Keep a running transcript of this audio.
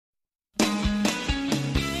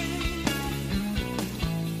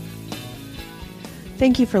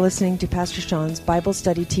Thank you for listening to Pastor Sean's Bible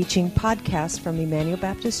Study Teaching podcast from Emmanuel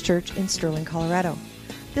Baptist Church in Sterling, Colorado.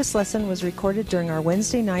 This lesson was recorded during our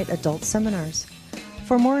Wednesday night adult seminars.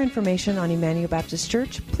 For more information on Emmanuel Baptist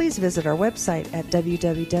Church, please visit our website at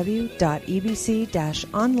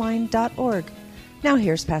www.ebc-online.org. Now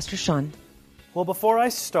here's Pastor Sean. Well, before I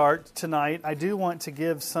start tonight, I do want to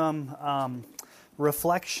give some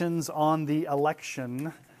reflections on the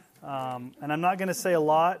election. And I'm not going to say a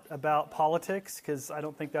lot about politics because I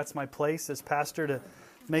don't think that's my place as pastor to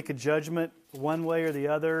make a judgment one way or the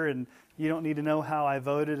other, and you don't need to know how I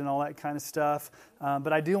voted and all that kind of stuff.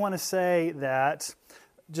 But I do want to say that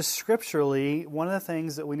just scripturally, one of the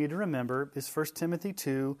things that we need to remember is 1 Timothy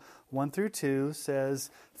 2, 1 through 2 says,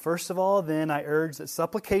 "First of all, then, I urge that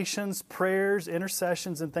supplications, prayers,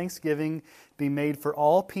 intercessions, and thanksgiving be made for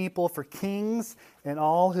all people, for kings and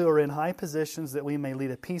all who are in high positions, that we may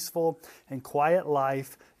lead a peaceful and quiet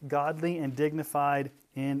life, godly and dignified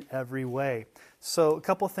in every way." So a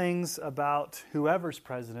couple things about whoever's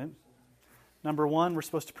president. Number one, we're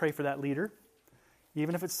supposed to pray for that leader.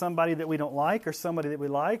 Even if it's somebody that we don't like, or somebody that we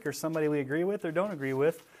like, or somebody we agree with or don't agree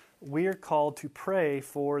with, we are called to pray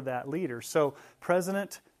for that leader. So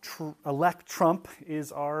President-elect Trump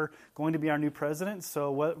is going to be our new president.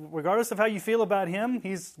 So regardless of how you feel about him,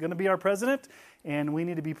 he's going to be our president, and we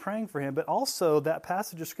need to be praying for him. But also, that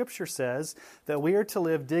passage of Scripture says that we are to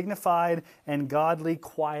live dignified and godly,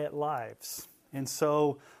 quiet lives. And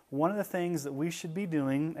so one of the things that we should be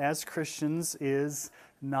doing as Christians is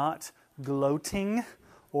not gloating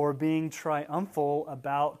or being triumphal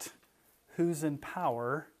about who's in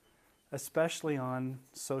power, especially on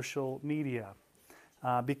social media,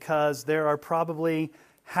 because there are probably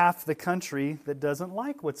half the country that doesn't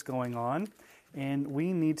like what's going on, and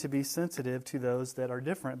we need to be sensitive to those that are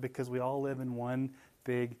different because we all live in one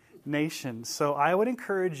big nation. So I would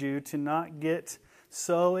encourage you to not get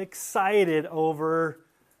so excited over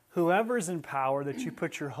whoever's in power that you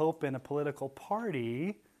put your hope in a political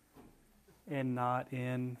party and not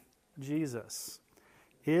in Jesus.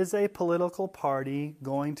 Is a political party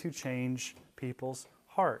going to change people's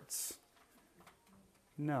hearts?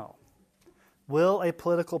 No. Will a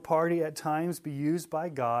political party at times be used by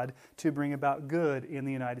God to bring about good in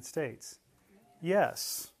the United States?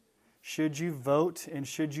 Yes. Should you vote and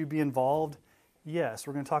should you be involved? Yes.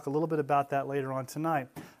 We're going to talk a little bit about that later on tonight.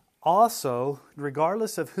 Also,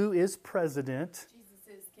 regardless of who is president,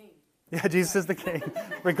 yeah, Jesus is the king.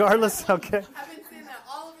 Regardless, okay. I've been seeing that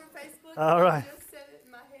all over Facebook. All right. I just said it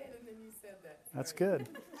in my head, and then you said that. That's good.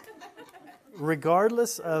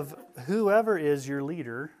 Regardless of whoever is your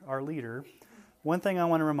leader, our leader, one thing I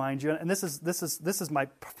want to remind you, and this is my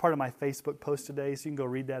part of my Facebook post today, so you can go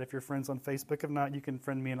read that if you're friends on Facebook. If not, you can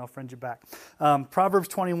friend me and I'll friend you back. Proverbs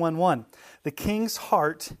 21:1. The king's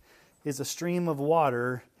heart is a stream of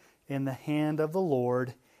water in the hand of the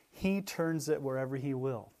Lord. He turns it wherever he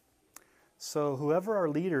will. So whoever our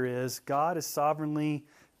leader is, God is sovereignly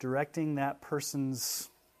directing that person's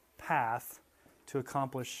path to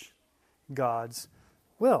accomplish God's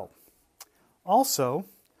will. Also,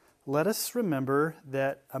 let us remember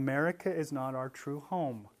that America is not our true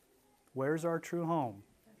home. Where's our true home?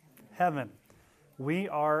 Heaven. We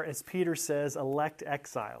are, as Peter says, elect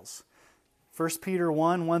exiles. 1 Peter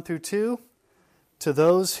 1 through 2, to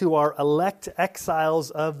those who are elect exiles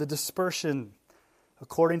of the dispersion,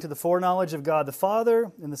 according to the foreknowledge of God the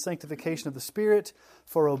Father and the sanctification of the Spirit,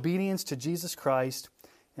 for obedience to Jesus Christ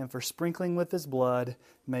and for sprinkling with His blood,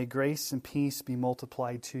 may grace and peace be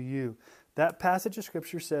multiplied to you. That passage of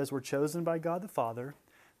Scripture says we're chosen by God the Father,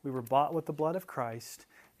 we were bought with the blood of Christ,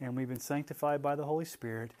 and we've been sanctified by the Holy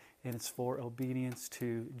Spirit, and it's for obedience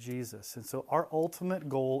to Jesus. And so our ultimate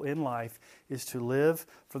goal in life is to live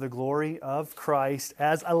for the glory of Christ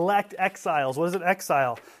as elect exiles. What is an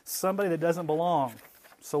exile? Somebody that doesn't belong.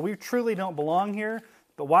 So we truly don't belong here,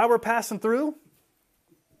 but while we're passing through,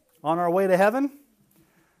 on our way to heaven,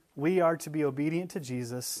 we are to be obedient to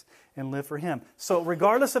Jesus and live for Him. So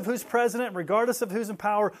regardless of who's president, regardless of who's in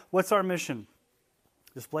power, what's our mission?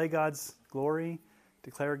 Display God's glory,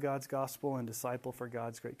 declare God's gospel, and disciple for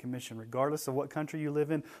God's great commission. Regardless of what country you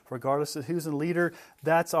live in, regardless of who's a leader,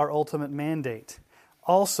 that's our ultimate mandate.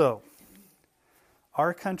 Also,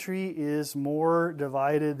 our country is more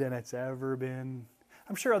divided than it's ever been.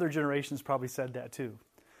 I'm sure other generations probably said that too.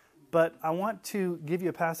 But I want to give you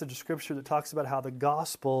a passage of Scripture that talks about how the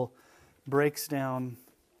gospel breaks down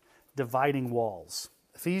dividing walls.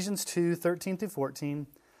 Ephesians 2, 13 through 14.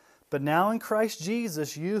 But now in Christ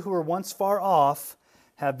Jesus, you who were once far off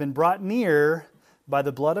have been brought near by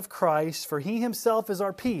the blood of Christ, for He Himself is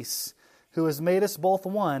our peace, who has made us both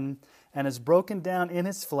one, and has broken down in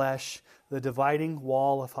his flesh the dividing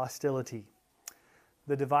wall of hostility.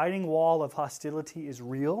 The dividing wall of hostility is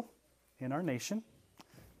real in our nation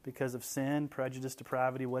because of sin, prejudice,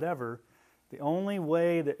 depravity, whatever. The only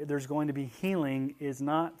way that there's going to be healing is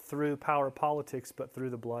not through power politics, but through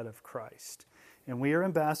the blood of Christ. And we are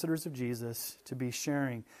ambassadors of Jesus to be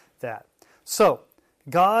sharing that. So,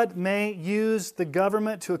 God may use the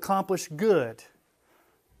government to accomplish good,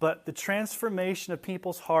 but the transformation of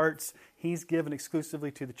people's hearts, He's given exclusively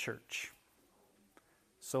to the church.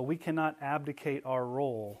 So we cannot abdicate our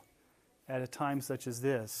role at a time such as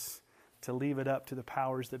this to leave it up to the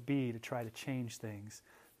powers that be to try to change things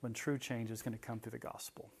when true change is going to come through the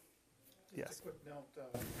gospel. Yes. Just a quick note.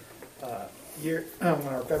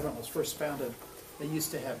 When our government was first founded, they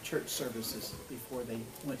used to have church services before they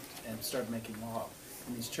went and started making law.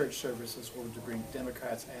 And these church services were to bring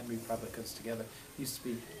Democrats and Republicans together. It used to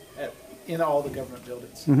be in all the government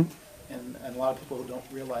buildings. Mm-hmm. And a lot of people who don't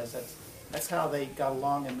realize that's how they got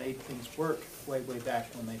along and made things work way back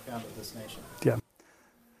when they founded this nation. Yeah.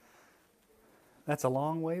 That's a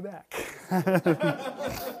long way back.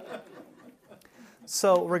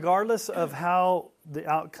 So regardless of how the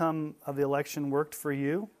outcome of the election worked for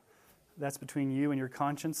you, that's between you and your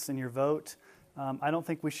conscience and your vote. I don't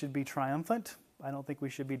think we should be triumphant. I don't think we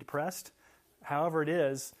should be depressed. However it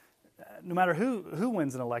is, no matter who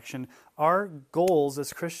wins an election, our goals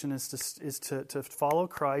as Christians is to follow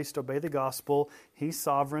Christ, obey the gospel. He's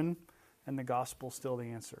sovereign, and the gospel's still the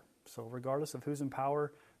answer. So regardless of who's in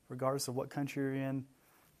power, regardless of what country you're in,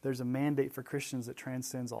 there's a mandate for Christians that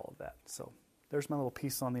transcends all of that. So there's my little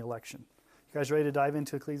piece on the election. You guys ready to dive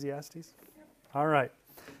into Ecclesiastes? All right.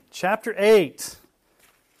 Chapter 8.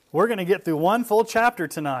 We're going to get through one full chapter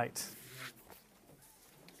tonight.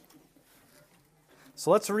 So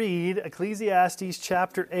let's read Ecclesiastes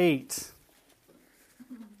chapter 8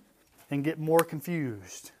 and get more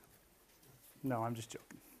confused. No, I'm just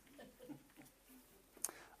joking.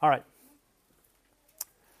 All right.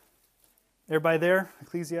 Everybody there?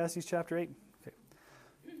 Ecclesiastes chapter 8? Okay.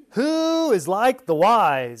 Who is like the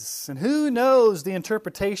wise, and who knows the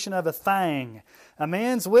interpretation of a thing? A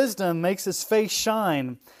man's wisdom makes his face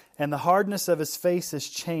shine, and the hardness of his face is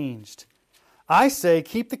changed. I say,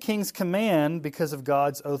 keep the king's command because of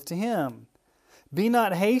God's oath to him. Be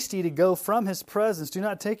not hasty to go from his presence. Do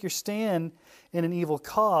not take your stand in an evil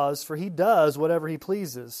cause, for he does whatever he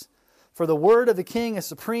pleases. For the word of the king is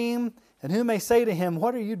supreme, and who may say to him,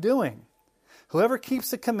 what are you doing? Whoever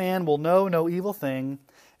keeps the command will know no evil thing,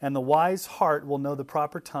 and the wise heart will know the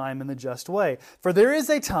proper time and the just way. For there is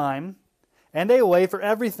a time and a way for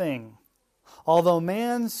everything, although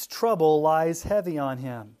man's trouble lies heavy on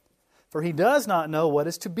him. For he does not know what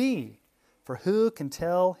is to be, for who can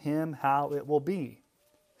tell him how it will be?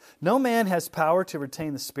 No man has power to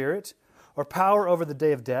retain the spirit, or power over the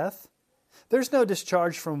day of death. There's no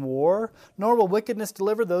discharge from war, nor will wickedness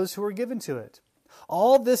deliver those who are given to it.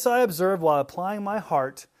 All this I observed while applying my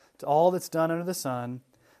heart to all that's done under the sun,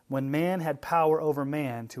 when man had power over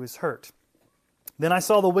man to his hurt. Then I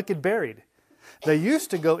saw the wicked buried. They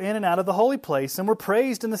used to go in and out of the holy place, and were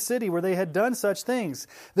praised in the city where they had done such things.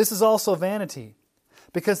 This is also vanity,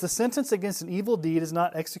 because the sentence against an evil deed is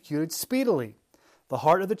not executed speedily. The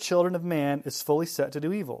heart of the children of man is fully set to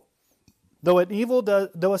do evil. Though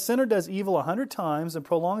a sinner does evil 100 times and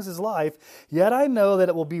prolongs his life, yet I know that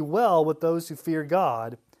it will be well with those who fear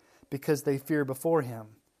God, because they fear before him.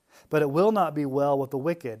 But it will not be well with the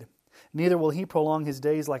wicked, neither will he prolong his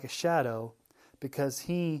days like a shadow, because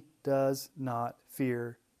he does not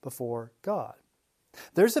fear before God.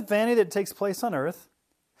 There's a vanity that takes place on earth,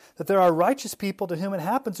 that there are righteous people to whom it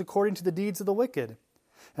happens according to the deeds of the wicked,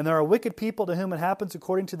 and there are wicked people to whom it happens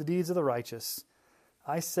according to the deeds of the righteous.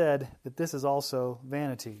 I said that this is also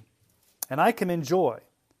vanity, and I commend joy.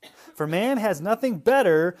 For man has nothing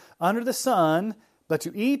better under the sun but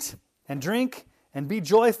to eat and drink and be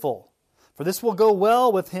joyful. For this will go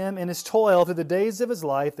well with him in his toil through the days of his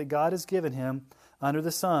life that God has given him under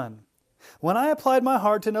the sun. When I applied my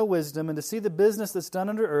heart to know wisdom and to see the business that's done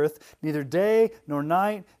under earth, neither day nor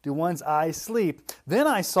night do one's eyes sleep. Then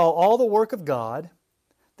I saw all the work of God,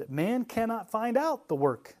 that man cannot find out the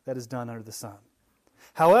work that is done under the sun.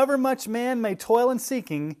 However much man may toil in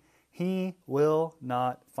seeking, he will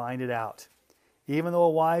not find it out. Even though a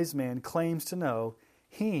wise man claims to know,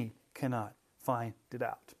 he cannot find it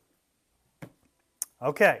out.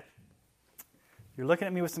 Okay. You're looking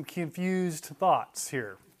at me with some confused thoughts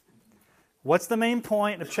here. What's the main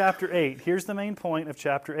point of chapter 8? Here's the main point of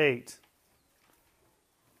chapter 8.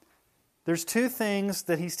 There's two things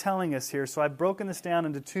that he's telling us here, so I've broken this down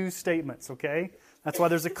into two statements, okay? That's why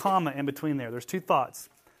there's a comma in between there. There's two thoughts.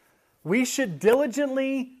 We should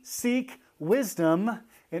diligently seek wisdom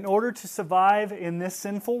in order to survive in this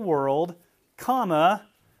sinful world, comma,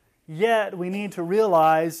 yet we need to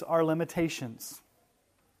realize our limitations.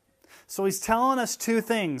 So he's telling us two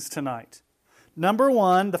things tonight. Number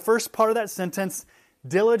one, the first part of that sentence,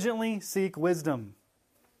 diligently seek wisdom.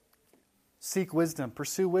 Seek wisdom,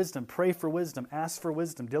 pursue wisdom, pray for wisdom, ask for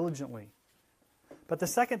wisdom diligently. But the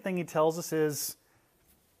second thing he tells us is,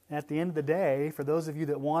 at the end of the day, for those of you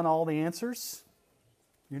that want all the answers,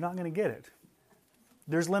 you're not going to get it.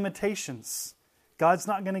 There's limitations. God's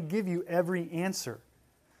not going to give you every answer.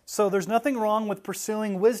 So there's nothing wrong with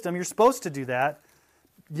pursuing wisdom. You're supposed to do that,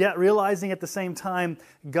 yet realizing at the same time,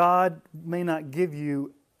 God may not give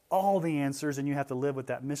you all the answers, and you have to live with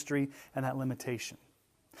that mystery and that limitation.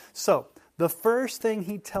 So, the first thing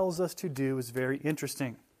he tells us to do is very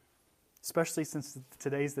interesting, especially since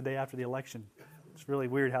today's the day after the election. It's really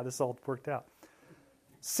weird how this all worked out.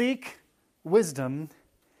 Seek wisdom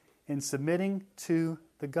in submitting to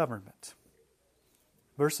the government.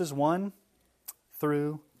 Verses 1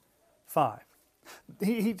 through 5.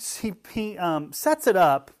 He sets it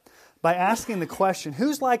up by asking the question,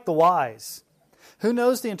 who's like the wise? Who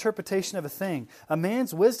knows the interpretation of a thing? A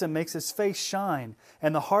man's wisdom makes his face shine,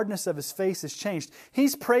 and the hardness of his face is changed.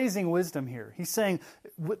 He's praising wisdom here. He's saying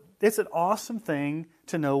it's an awesome thing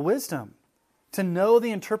to know wisdom. To know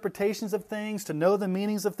the interpretations of things, to know the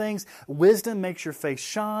meanings of things. Wisdom makes your face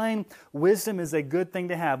shine. Wisdom is a good thing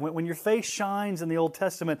to have. When your face shines in the Old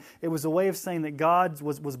Testament, it was a way of saying that God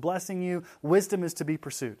was blessing you. Wisdom is to be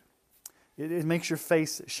pursued. It makes your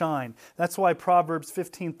face shine. That's why Proverbs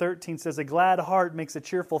 15:13 says, a glad heart makes a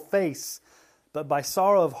cheerful face, but by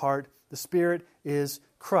sorrow of heart the spirit is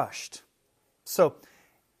crushed. So,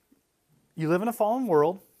 you live in a fallen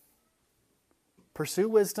world. Pursue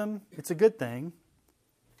wisdom. It's a good thing.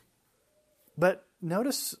 But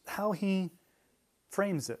notice how he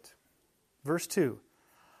frames it. Verse 2.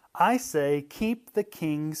 I say, keep the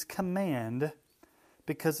king's command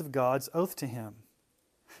because of God's oath to him.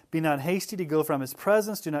 Be not hasty to go from his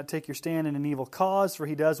presence. Do not take your stand in an evil cause, for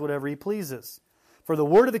he does whatever he pleases. For the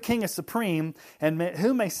word of the king is supreme, and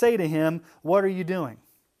who may say to him, what are you doing?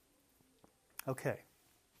 Okay.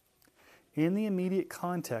 In the immediate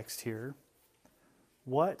context here,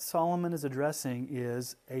 what Solomon is addressing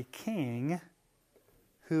is a king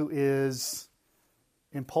who is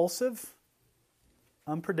impulsive,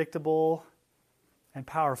 unpredictable, and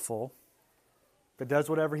powerful, that does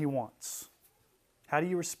whatever he wants. How do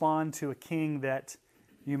you respond to a king that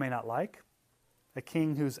you may not like? A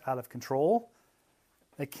king who's out of control?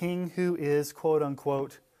 A king who is, quote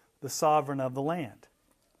unquote, the sovereign of the land?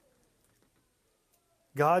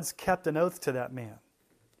 God's kept an oath to that man.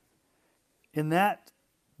 In that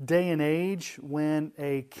day and age when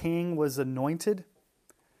a king was anointed,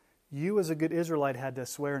 you as a good Israelite had to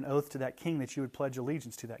swear an oath to that king that you would pledge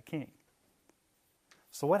allegiance to that king.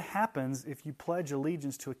 So what happens if you pledge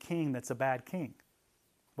allegiance to a king that's a bad king?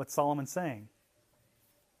 What's Solomon saying?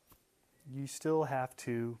 You still have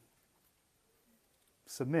to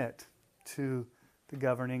submit to the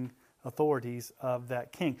governing authorities of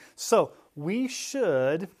that king. So we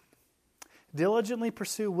should diligently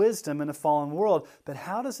pursue wisdom in a fallen world, but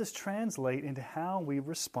how does this translate into how we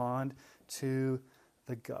respond to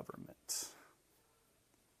the government?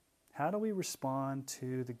 How do we respond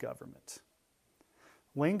to the government?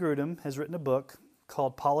 Wayne Grudem has written a book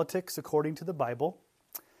called Politics According to the Bible,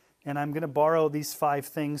 and I'm going to borrow these 5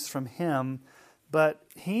 things from him, but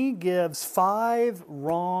he gives 5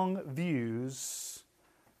 wrong views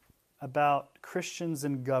about Christians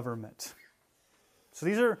and government. So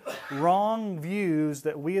these are wrong views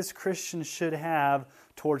that we as Christians should have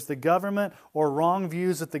towards the government, or wrong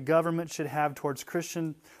views that the government should have towards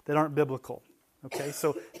Christians that aren't biblical. Okay,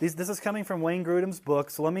 so this is coming from Wayne Grudem's book,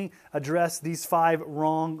 so let me address these 5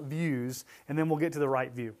 wrong views, and then we'll get to the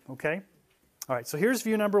right view, okay? All right, so here's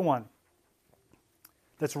view number 1.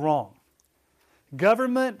 That's wrong.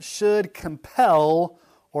 Government should compel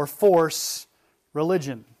or force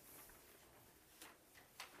religion.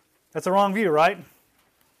 That's a wrong view, right?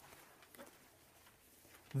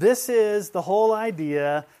 This is the whole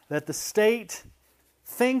idea that the state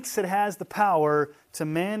thinks it has the power to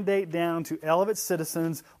mandate down to all of its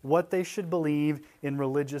citizens what they should believe in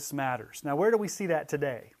religious matters. Now, where do we see that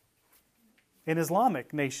today? In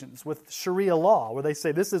Islamic nations with Sharia law, where they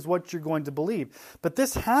say this is what you're going to believe. But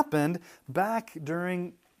this happened back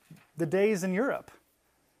during the days in Europe.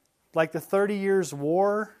 Like the 30 Years'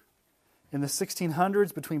 War in the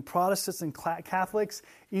 1600s between Protestants and Catholics.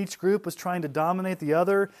 Each group was trying to dominate the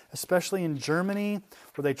other, especially in Germany,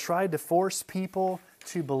 where they tried to force people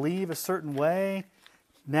to believe a certain way.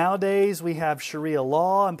 Nowadays, we have Sharia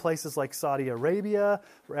law in places like Saudi Arabia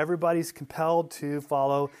where everybody's compelled to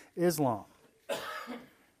follow Islam.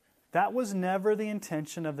 That was never the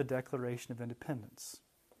intention of the Declaration of Independence,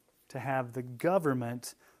 to have the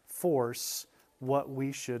government force what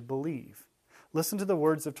we should believe. Listen to the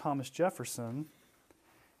words of Thomas Jefferson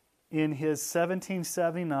in his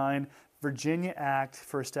 1779 Virginia Act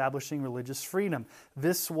for establishing religious freedom.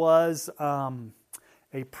 This was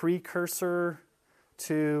a precursor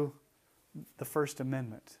to the First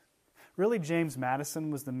Amendment. Really, James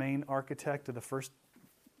Madison was the main architect of the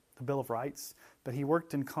Bill of Rights, but he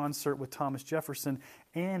worked in concert with Thomas Jefferson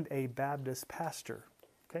and a Baptist pastor.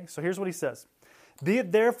 Okay, so here's what he says. Be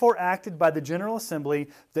it therefore acted by the General Assembly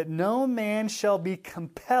that no man shall be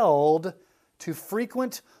compelled to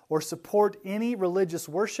frequent or support any religious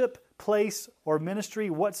worship, place, or ministry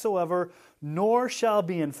whatsoever, nor shall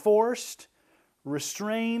be enforced,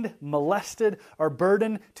 restrained, molested, or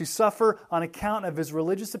burdened to suffer on account of his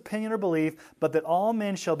religious opinion or belief, but that all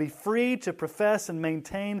men shall be free to profess and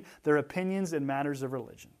maintain their opinions in matters of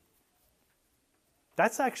religion.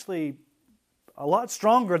 That's actually a lot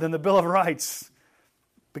stronger than the Bill of Rights,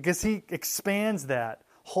 because he expands that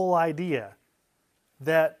whole idea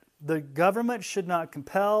that the government should not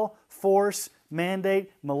compel, force,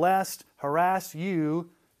 mandate, molest, harass you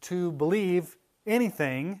to believe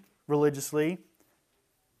anything religiously,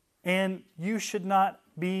 and you should not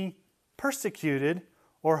be persecuted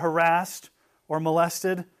or harassed or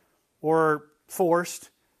molested or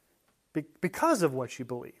forced because of what you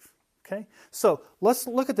believe. Okay? So let's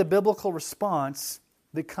look at the biblical response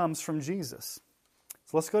that comes from Jesus.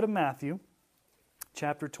 So let's go to Matthew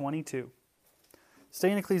chapter 22.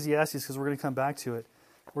 Stay in Ecclesiastes because we're going to come back to it.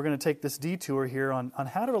 We're going to take this detour here on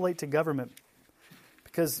how to relate to government.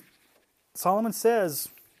 Because Solomon says,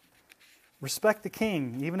 respect the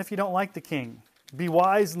king, even if you don't like the king. Be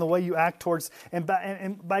wise in the way you act towards, and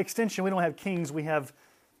by extension, we don't have kings, we have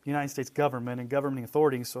the United States government and governing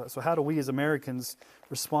authorities. So how do we as Americans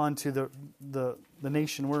respond to the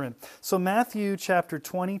nation we're in? So Matthew chapter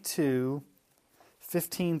 22,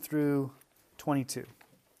 15 through 22.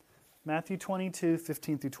 Matthew 22,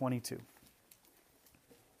 15 through 22.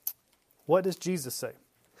 What does Jesus say?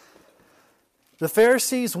 The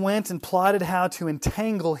Pharisees went and plotted how to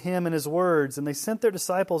entangle him in his words, and they sent their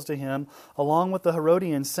disciples to him along with the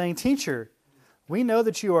Herodians, saying, Teacher, we know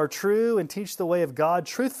that you are true and teach the way of God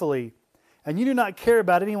truthfully, and you do not care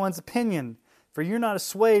about anyone's opinion, for you're not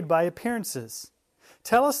swayed by appearances.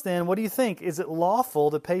 Tell us then, what do you think? Is it lawful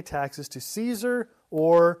to pay taxes to Caesar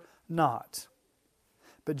or not?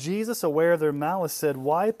 But Jesus, aware of their malice, said,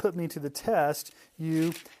 Why put me to the test,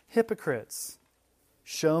 you hypocrites?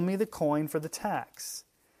 Show me the coin for the tax.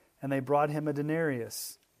 And they brought him a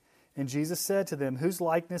denarius. And Jesus said to them, Whose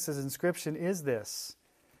likeness and inscription is this?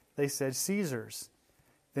 They said, Caesar's.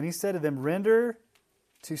 Then he said to them, Render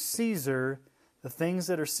to Caesar the things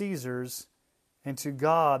that are Caesar's, and to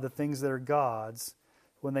God the things that are God's.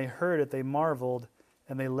 When they heard it, they marveled,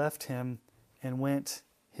 and they left him and went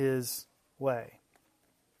his way.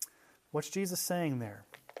 What's Jesus saying there?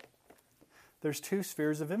 There's two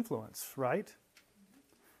spheres of influence, right?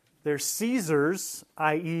 There's Caesar's,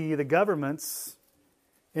 i.e. the government's,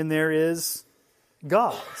 and there is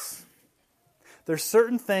God's. There's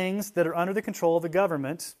certain things that are under the control of the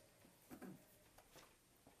government,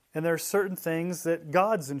 and there are certain things that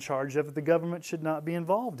God's in charge of that the government should not be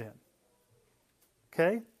involved in.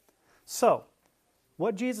 Okay? So,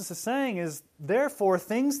 what Jesus is saying is, therefore,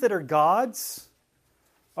 things that are God's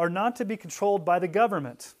are not to be controlled by the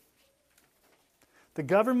government. The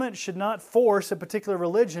government should not force a particular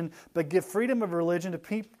religion, but give freedom of religion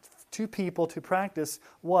to people to practice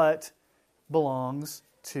what belongs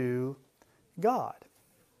to God.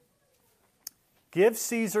 Give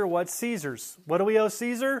Caesar what's Caesar's. What do we owe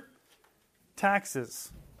Caesar?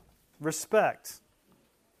 Taxes, respect,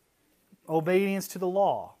 obedience to the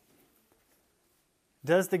law.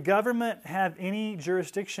 Does the government have any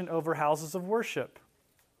jurisdiction over houses of worship?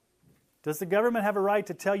 Does the government have a right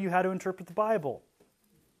to tell you how to interpret the Bible?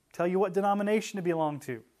 Tell you what denomination to belong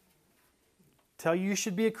to? Tell you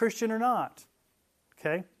should be a Christian or not?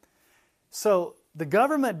 Okay? So, the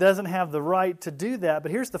government doesn't have the right to do that,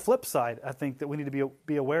 but here's the flip side, I think, that we need to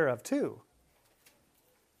be aware of too.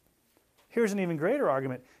 Here's an even greater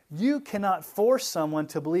argument. You cannot force someone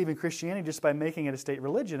to believe in Christianity just by making it a state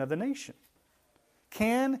religion of the nation.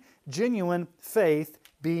 Can genuine faith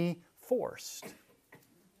be forced? Let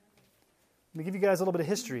me give you guys a little bit of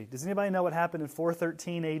history. Does anybody know what happened in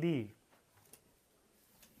 413 AD?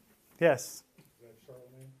 Yes?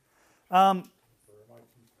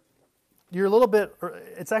 You're a little bit,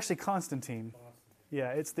 it's actually Constantine.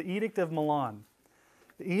 Yeah, it's the Edict of Milan.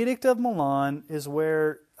 The Edict of Milan is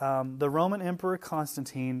where the Roman Emperor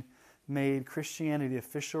Constantine made Christianity the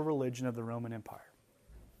official religion of the Roman Empire.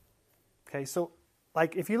 Okay, so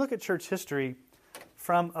like if you look at church history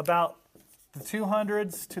from about the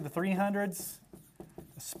 200s to the 300s,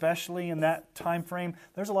 especially in that time frame,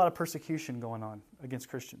 there's a lot of persecution going on against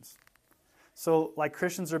Christians. So like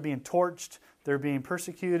Christians are being torched, they're being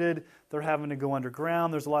persecuted, they're having to go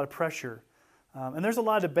underground, there's a lot of pressure. And there's a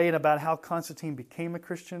lot of debate about how Constantine became a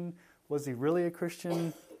Christian. Was he really a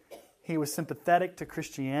Christian? He was sympathetic to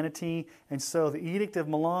Christianity. And so the Edict of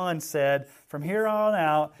Milan said, from here on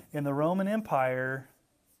out in the Roman Empire,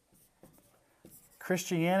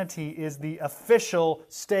 Christianity is the official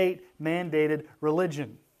state-mandated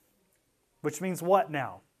religion. Which means what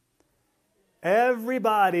now?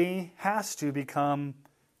 Everybody has to become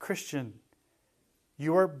Christian.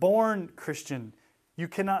 You are born Christian. You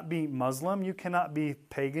cannot be Muslim. You cannot be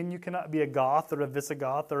pagan. You cannot be a Goth or a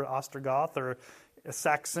Visigoth or an Ostrogoth or a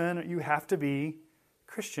Saxon. You have to be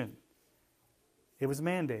Christian. It was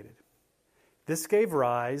mandated. This gave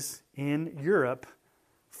rise in Europe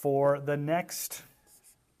for the next,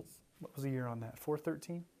 what was the year on that?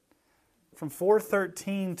 413? From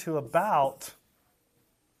 413 to about,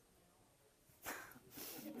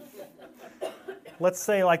 let's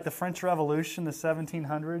say like the French Revolution, the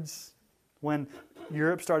 1700s, when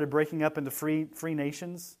Europe started breaking up into free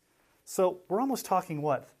nations. So we're almost talking,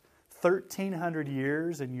 what, 1,300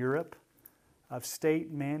 years in Europe of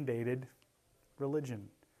state-mandated religion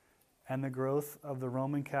and the growth of the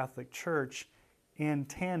Roman Catholic Church in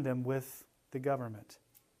tandem with the government.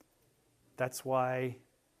 That's why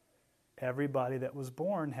everybody that was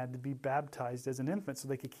born had to be baptized as an infant so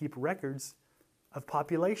they could keep records of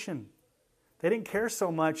population. They didn't care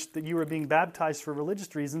so much that you were being baptized for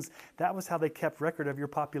religious reasons. That was how they kept record of your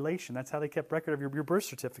population. That's how they kept record of your birth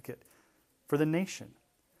certificate for the nation.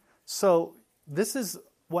 So this is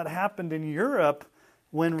what happened in Europe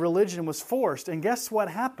when religion was forced. And guess what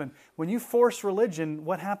happened? When you force religion,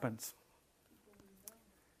 what happens?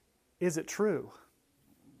 Is it true?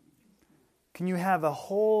 Can you have a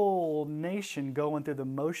whole nation going through the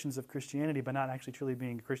motions of Christianity but not actually truly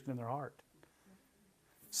being a Christian in their heart?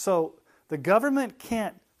 So the government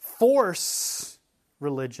can't force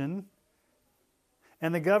religion,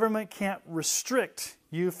 and the government can't restrict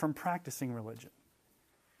you from practicing religion.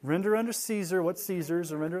 Render unto Caesar what's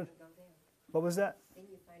Caesar's, or render... What was that? Then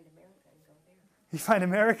you find America and go there. You find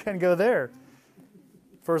America and go there.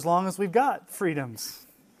 For as long as we've got freedoms.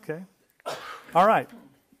 Okay? All right.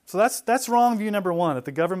 So that's wrong view number one, that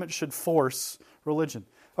the government should force religion.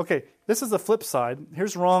 Okay, this is the flip side.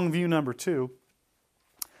 Here's wrong view number two.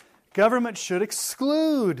 Government should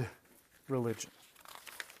exclude religion.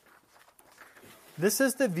 This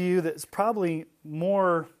is the view that's probably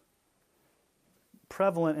more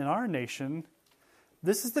prevalent in our nation.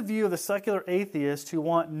 This is the view of the secular atheist who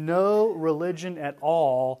want no religion at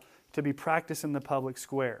all to be practiced in the public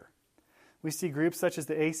square. We see groups such as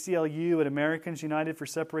the ACLU and Americans United for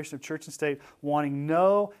Separation of Church and State wanting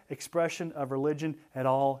no expression of religion at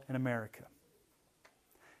all in America.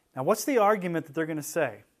 Now, what's the argument that they're going to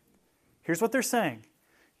say? Here's what they're saying.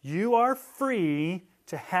 You are free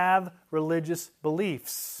to have religious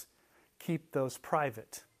beliefs. Keep those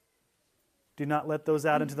private. Do not let those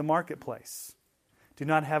out into the marketplace. Do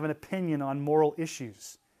not have an opinion on moral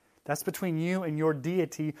issues. That's between you and your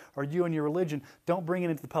deity or you and your religion. Don't bring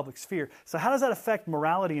it into the public sphere. So how does that affect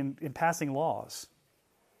morality in passing laws?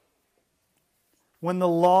 When the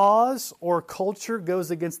laws or culture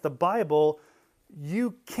goes against the Bible,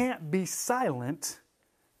 you can't be silent.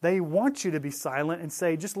 They want you to be silent and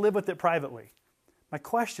say, just live with it privately. My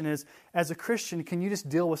question is, as a Christian, can you just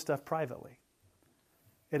deal with stuff privately?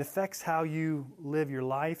 It affects how you live your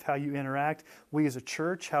life, how you interact, we as a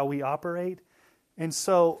church, how we operate. And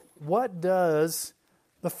so, what does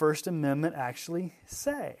the First Amendment actually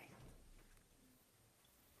say?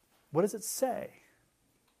 What does it say?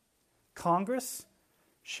 Congress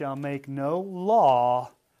shall make no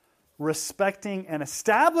law respecting an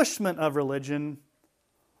establishment of religion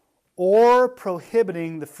or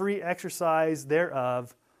prohibiting the free exercise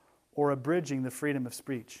thereof, or abridging the freedom of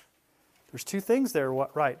speech. There's two things there,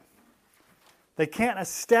 right? They can't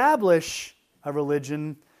establish a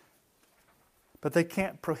religion, but they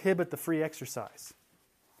can't prohibit the free exercise.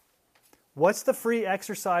 What's the free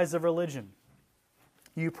exercise of religion?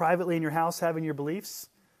 You privately in your house having your beliefs?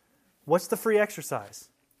 What's the free exercise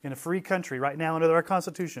in a free country right now under our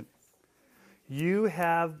Constitution? You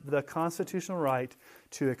have the constitutional right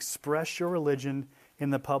to express your religion in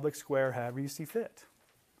the public square however you see fit.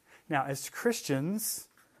 Now, as Christians,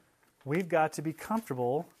 we've got to be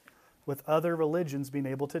comfortable with other religions being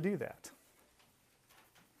able to do that.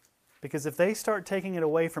 Because if they start taking it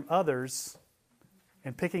away from others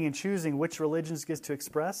and picking and choosing which religions gets to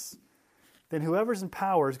express, then whoever's in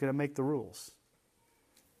power is going to make the rules.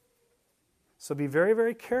 So be very,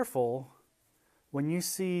 very careful when you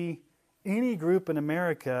see any group in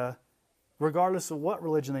America, regardless of what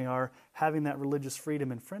religion they are, having that religious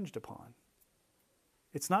freedom infringed upon.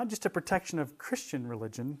 It's not just a protection of Christian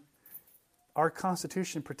religion. Our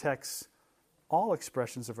Constitution protects all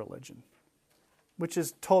expressions of religion, which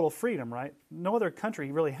is total freedom, right? No other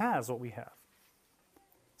country really has what we have.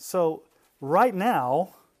 So right now,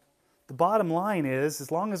 the bottom line is,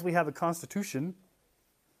 as long as we have a Constitution,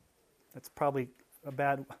 that's probably a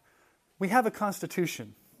bad... We have a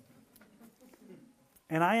Constitution.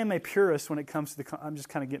 And I am a purist when it comes to I'm just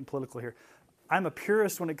kind of getting political here. I'm a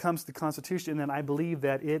purist when it comes to the Constitution, and I believe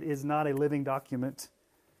that it is not a living document.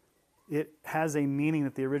 It has a meaning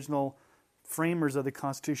that the original framers of the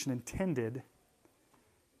Constitution intended,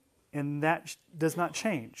 and that does not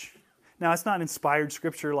change. Now, it's not inspired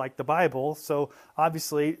scripture like the Bible, so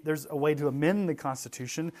obviously there's a way to amend the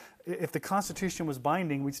Constitution. If the Constitution was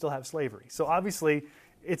binding, we'd still have slavery. So obviously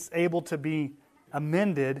it's able to be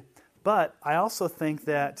amended, but I also think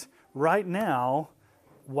that right now,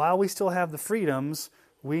 while we still have the freedoms,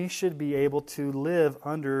 we should be able to live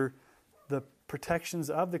under the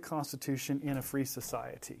protections of the Constitution in a free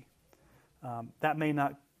society. That may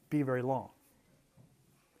not be very long,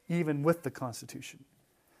 even with the Constitution,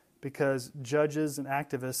 because judges and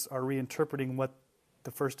activists are reinterpreting what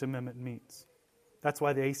the First Amendment means. That's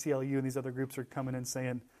why the ACLU and these other groups are coming in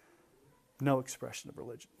saying no expression of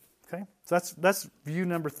religion. Okay? So that's view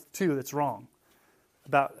number 2 that's wrong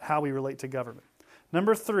about how we relate to government.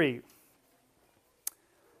 Number 3,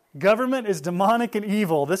 government is demonic and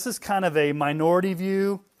evil. This is kind of a minority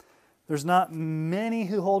view. There's not many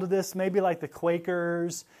who hold to this, maybe like the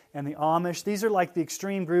Quakers and the Amish. These are like the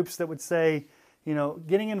extreme groups that would say,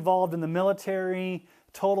 getting involved in the military,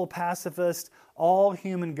 total pacifist, all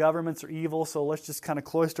human governments are evil, so let's just kind of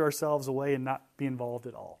cloister ourselves away and not be involved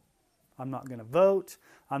at all. I'm not going to vote.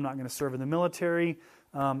 I'm not going to serve in the military.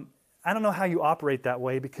 I don't know how you operate that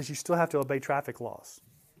way because you still have to obey traffic laws.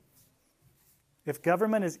 If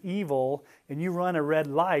government is evil and you run a red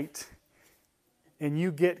light and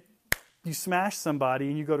you smash somebody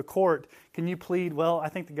and you go to court, can you plead, well, I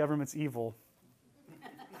think the government's evil?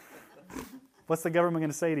 What's the government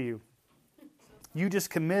going to say to you? You just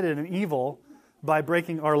committed an evil by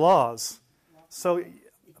breaking our laws. So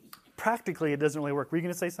practically it doesn't really work. Were you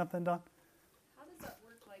going to say something, Don? How does that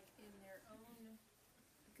work, like in their own?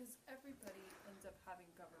 Because everybody ends up having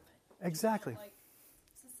government. Exactly. Like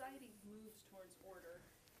society moves towards order,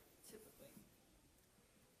 typically.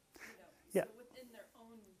 Yeah. So within their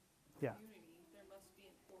own Yeah. community, there must be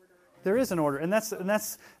an order. There is an order, and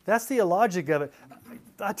that's the logic of it.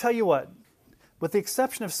 I tell you what, with the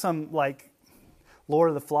exception of some like Lord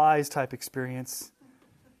of the Flies type experience,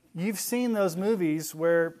 you've seen those movies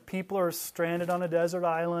where people are stranded on a desert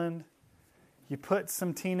island. You put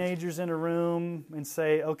some teenagers in a room and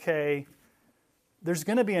say, okay, there's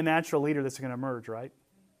going to be a natural leader that's going to emerge, right?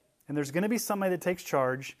 And there's going to be somebody that takes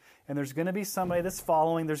charge, and there's going to be somebody that's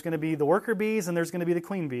following. There's going to be the worker bees, and there's going to be the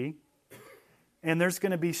queen bee. And there's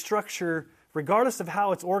going to be structure, regardless of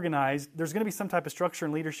how it's organized, there's going to be some type of structure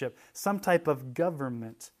and leadership, some type of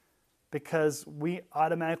government, because we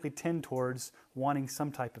automatically tend towards wanting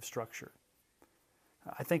some type of structure.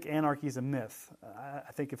 I think anarchy is a myth.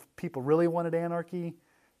 I think if people really wanted anarchy,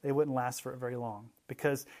 they wouldn't last for it very long.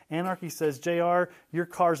 Because anarchy says, JR, your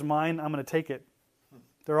car's mine, I'm going to take it.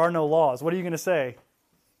 There are no laws. What are you going to say?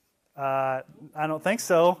 I don't think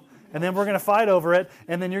so. And then we're going to fight over it,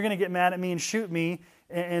 and then you're going to get mad at me and shoot me,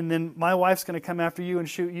 and then my wife's going to come after you and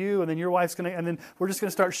shoot you, and then your wife's going to, and then we're just going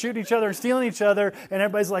to start shooting each other and stealing each other, and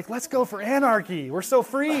everybody's like, let's go for anarchy. We're so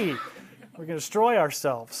free. We're going to destroy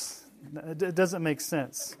ourselves. It doesn't make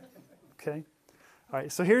sense. Okay? All right,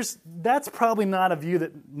 so that's probably not a view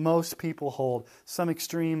that most people hold. Some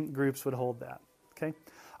extreme groups would hold that. Okay?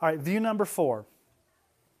 All right, view number 4.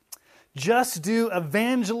 Just do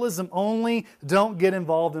evangelism only. Don't get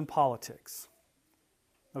involved in politics.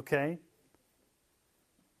 Okay?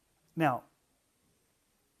 Now,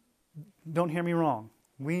 don't hear me wrong.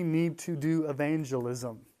 We need to do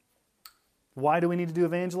evangelism. Why do we need to do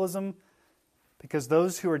evangelism? Because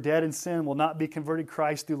those who are dead in sin will not be converted to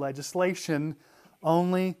Christ through legislation,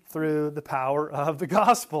 only through the power of the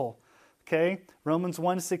gospel. Okay? Romans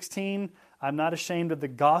 1:16, I'm not ashamed of the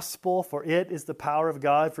gospel, for it is the power of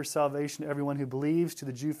God for salvation to everyone who believes, to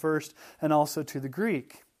the Jew first, and also to the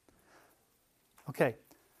Greek. Okay.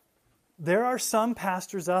 there are some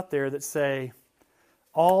pastors out there that say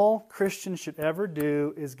all Christians should ever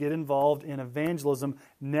do is get involved in evangelism,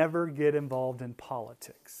 never get involved in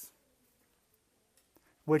politics.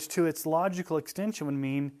 Which to its logical extension would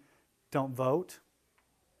mean don't vote.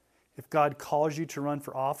 If God calls you to run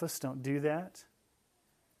for office, don't do that.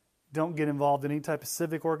 Don't get involved in any type of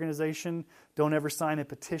civic organization. Don't ever sign a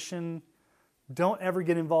petition. Don't ever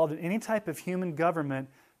get involved in any type of human government.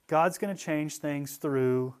 God's going to change things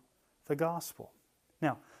through the gospel.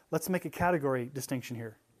 Now, let's make a category distinction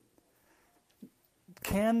here.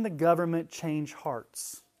 Can the government change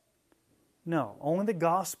hearts? No, only the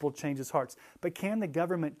gospel changes hearts. But can the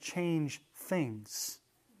government change things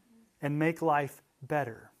and make life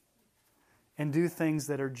better and do things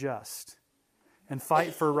that are just and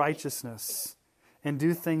fight for righteousness and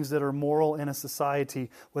do things that are moral in a society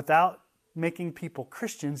without making people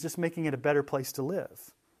Christians, just making it a better place to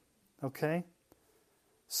live? Okay?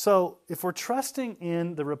 So if we're trusting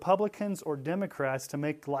in the Republicans or Democrats to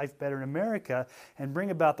make life better in America and bring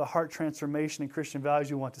about the heart transformation and Christian values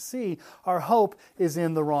we want to see, our hope is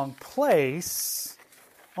in the wrong place.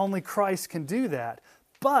 Only Christ can do that.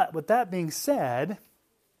 But with that being said,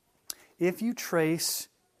 if you trace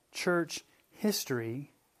church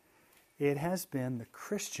history, it has been the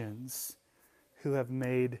Christians who have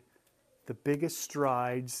made the biggest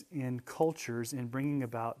strides in cultures in bringing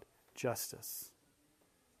about justice.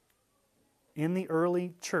 In the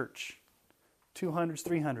early church, 200s,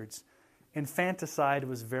 300s, infanticide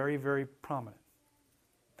was very, very prominent.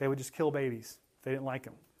 They would just kill babies if they didn't like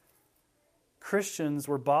them. Christians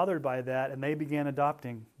were bothered by that, and they began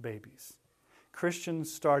adopting babies.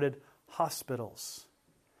 Christians started hospitals.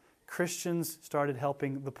 Christians started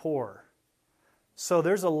helping the poor. So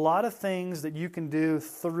there's a lot of things that you can do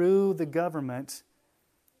through the government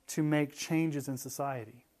to make changes in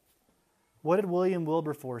society. What did William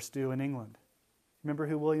Wilberforce do in England? Remember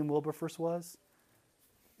who William Wilberforce was?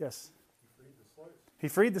 Yes. He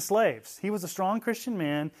freed the slaves. He was a strong Christian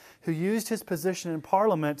man who used his position in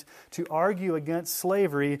Parliament to argue against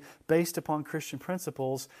slavery based upon Christian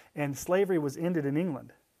principles, and slavery was ended in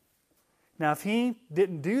England. Now, if he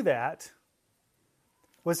didn't do that,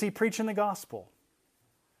 was he preaching the gospel?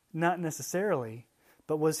 Not necessarily,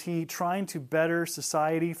 but was he trying to better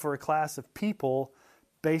society for a class of people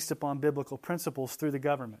based upon biblical principles through the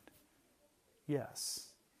government? Yes.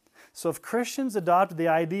 So if Christians adopted the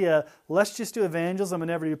idea, let's just do evangelism and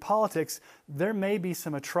never do politics, there may be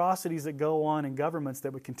some atrocities that go on in governments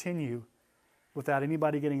that would continue without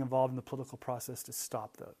anybody getting involved in the political process to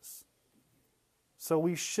stop those. So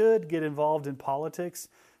we should get involved in politics,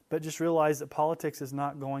 but just realize that politics is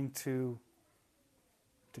not going to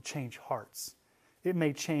change hearts. It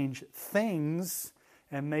may change things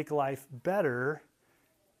and make life better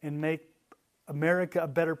and make America a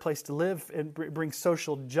better place to live and bring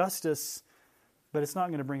social justice, but it's not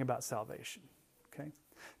going to bring about salvation. Okay?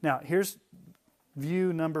 Now, here's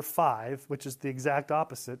view number 5, which is the exact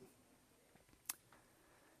opposite.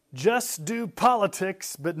 Just do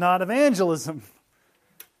politics, but not evangelism.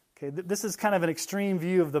 Okay, this is kind of an extreme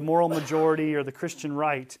view of the moral majority or the Christian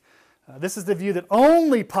right. This is the view that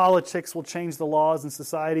only politics will change the laws in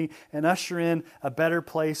society and usher in a better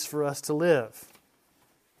place for us to live.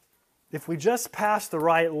 If we just pass the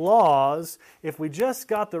right laws, if we just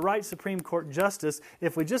got the right Supreme Court justice,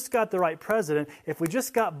 if we just got the right president, if we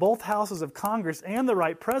just got both houses of Congress and the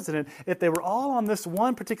right president, if they were all on this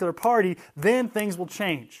one particular party, then things will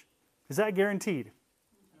change. Is that guaranteed?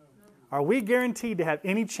 Are we guaranteed to have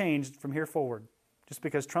any change from here forward? Just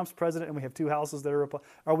because Trump's president and we have two houses that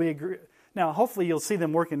are we agree? Now, hopefully you'll see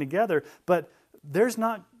them working together, but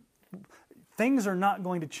things are not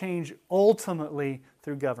going to change ultimately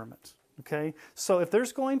through government. Okay? So if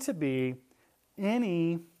there's going to be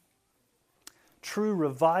any true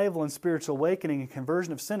revival and spiritual awakening and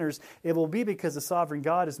conversion of sinners, it will be because the sovereign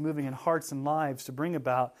God is moving in hearts and lives to bring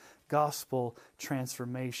about gospel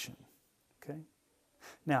transformation. Okay?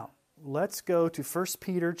 Now, let's go to 1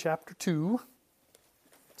 Peter chapter 2.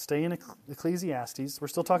 Stay in Ecclesiastes. We're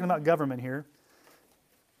still talking about government here.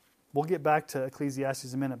 We'll get back to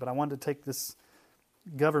Ecclesiastes in a minute, but I wanted to take this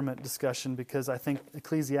government discussion because I think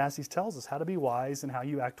Ecclesiastes tells us how to be wise and how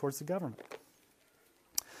you act towards the government.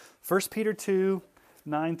 1 Peter 2,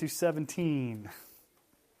 9 through 17.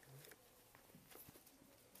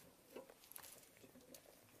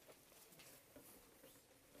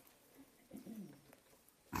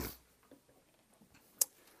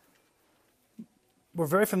 We're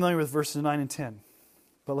very familiar with verses 9 and 10,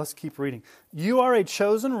 but let's keep reading. You are a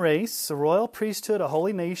chosen race, a royal priesthood, a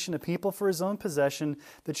holy nation, a people for his own possession,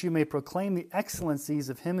 that you may proclaim the excellencies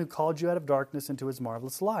of him who called you out of darkness into his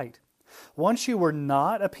marvelous light. Once you were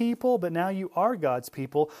not a people, but now you are God's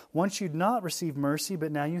people. Once you'd not received mercy,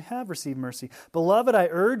 but now you have received mercy. Beloved, I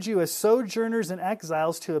urge you as sojourners and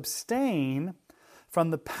exiles to abstain from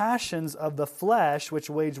the passions of the flesh which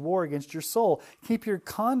wage war against your soul. Keep your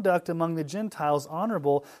conduct among the Gentiles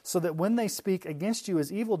honorable, so that when they speak against you as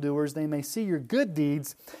evildoers, they may see your good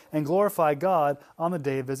deeds and glorify God on the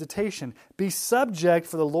day of visitation. Be subject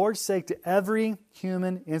for the Lord's sake to every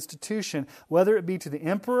human institution, whether it be to the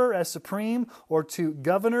emperor as supreme, or to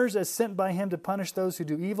governors as sent by him to punish those who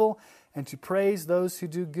do evil and to praise those who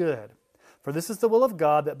do good. For this is the will of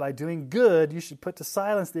God, that by doing good you should put to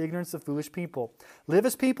silence the ignorance of foolish people. Live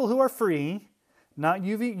as people who are free, not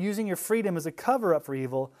using your freedom as a cover-up for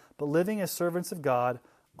evil, but living as servants of God.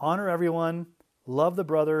 Honor everyone, love the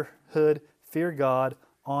brotherhood, fear God,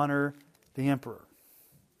 honor the emperor.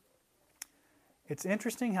 It's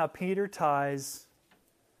interesting how Peter ties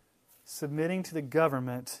submitting to the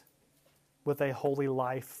government with a holy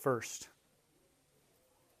life first.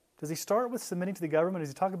 Does he start with submitting to the government? Does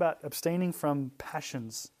he talk about abstaining from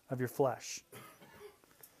passions of your flesh?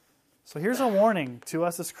 So here's a warning to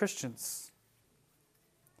us as Christians.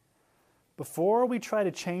 Before we try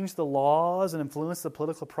to change the laws and influence the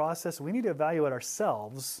political process, we need to evaluate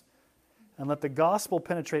ourselves and let the gospel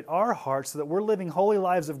penetrate our hearts so that we're living holy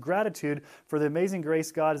lives of gratitude for the amazing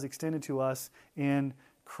grace God has extended to us in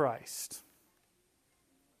Christ.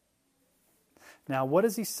 Now, what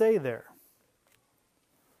does he say there?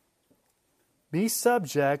 Be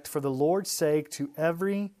subject for the Lord's sake to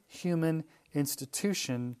every human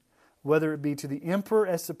institution, whether it be to the emperor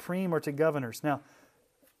as supreme or to governors. Now,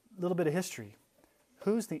 a little bit of history.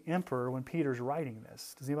 Who's the emperor when Peter's writing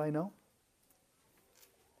this? Does anybody know?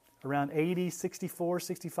 Around AD 64,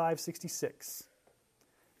 65, 66.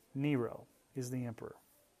 Nero is the emperor.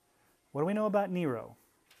 What do we know about Nero?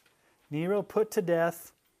 Nero put to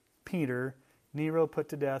death Peter. Nero put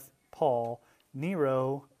to death Paul.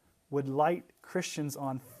 Nero would light Christians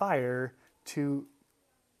on fire to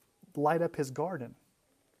light up his garden.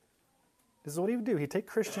 This is what he would do. He'd take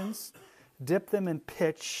Christians, dip them in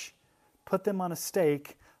pitch, put them on a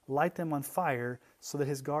stake, light them on fire so that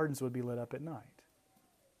his gardens would be lit up at night.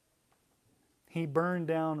 He burned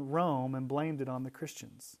down Rome and blamed it on the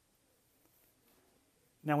Christians.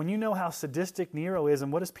 Now, when you know how sadistic Nero is,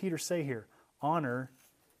 and what does Peter say here? Honor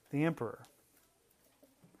the emperor.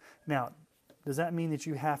 Now, does that mean that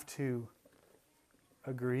you have to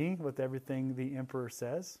agree with everything the emperor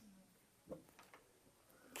says?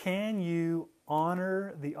 Can you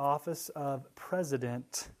honor the office of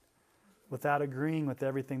president without agreeing with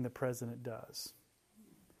everything the president does?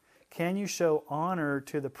 Can you show honor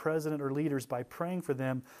to the president or leaders by praying for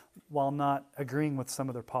them while not agreeing with some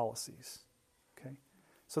of their policies? Okay.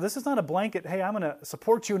 So this is not a blanket, hey, I'm going to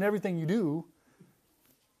support you in everything you do.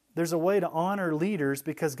 There's a way to honor leaders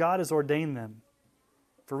because God has ordained them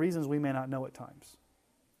for reasons we may not know at times.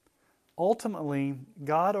 Ultimately,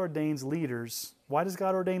 God ordains leaders. Why does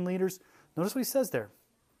God ordain leaders? Notice what he says there.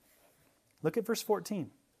 Look at verse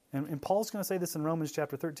 14. And Paul's going to say this in Romans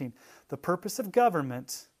chapter 13. The purpose of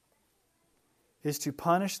government is to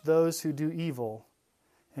punish those who do evil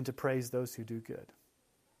and to praise those who do good.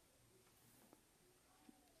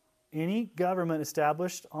 Any government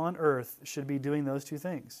established on earth should be doing those two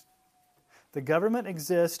things. The government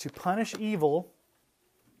exists to punish evil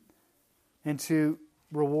and to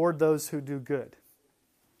reward those who do good.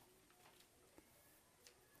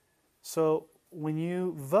 So when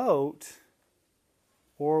you vote,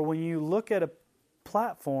 or when you look at a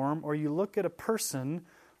platform, or you look at a person,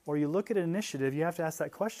 or you look at an initiative, you have to ask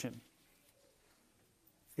that question.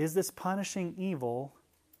 Is this punishing evil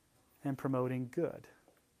and promoting good?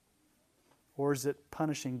 Or is it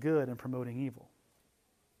punishing good and promoting evil?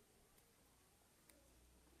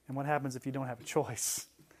 And what happens if you don't have a choice?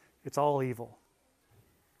 It's all evil.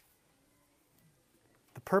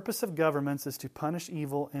 The purpose of governments is to punish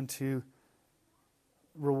evil and to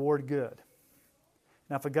reward good.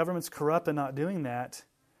 Now, if a government's corrupt and not doing that,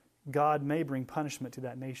 God may bring punishment to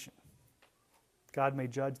that nation. God may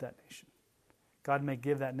judge that nation. God may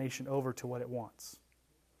give that nation over to what it wants.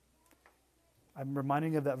 I'm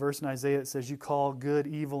reminding you of that verse in Isaiah that says, you call good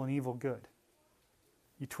evil and evil good.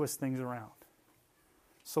 You twist things around.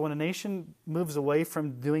 So when a nation moves away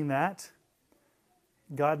from doing that,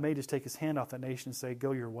 God may just take his hand off that nation and say,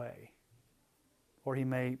 go your way. Or he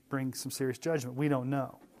may bring some serious judgment. We don't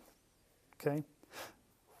know. Okay?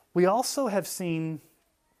 We also have seen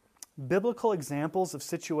biblical examples of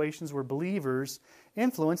situations where believers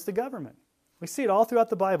influence the government. We see it all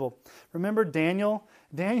throughout the Bible. Remember Daniel?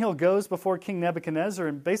 Daniel goes before King Nebuchadnezzar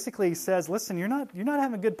and basically says, listen, you're not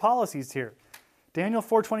having good policies here. Daniel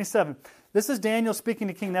 4:27. This is Daniel speaking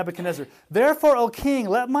to King Nebuchadnezzar. Therefore, O king,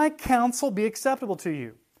 let my counsel be acceptable to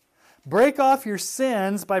you. Break off your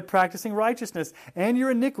sins by practicing righteousness, and your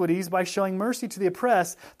iniquities by showing mercy to the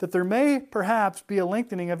oppressed, that there may perhaps be a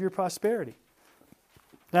lengthening of your prosperity.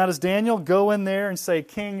 Now, does Daniel go in there and say,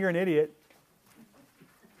 King, you're an idiot?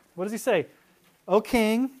 What does he say? O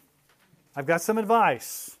king, I've got some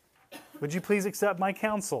advice. Would you please accept my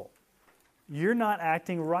counsel? You're not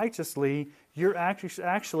acting righteously. You're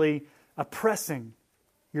actually oppressing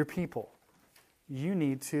your people. You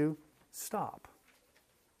need to stop.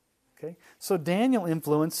 Okay? So Daniel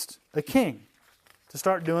influenced a king to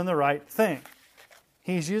start doing the right thing.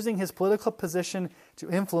 He's using his political position to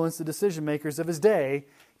influence the decision makers of his day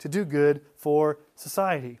to do good for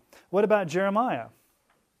society. What about Jeremiah?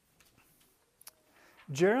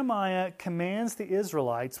 Jeremiah commands the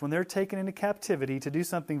Israelites when they're taken into captivity to do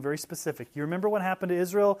something very specific. You remember what happened to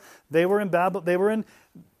Israel? They were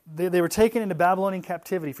taken into Babylonian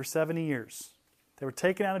captivity for 70 years. They were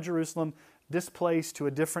taken out of Jerusalem, displaced to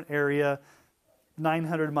a different area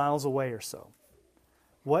 900 miles away or so.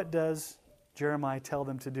 What does Jeremiah tell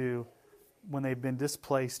them to do when they've been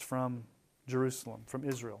displaced from Jerusalem, from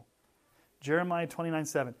Israel? Jeremiah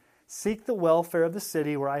 29:7. Seek the welfare of the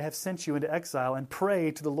city where I have sent you into exile and pray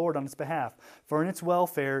to the Lord on its behalf. For in its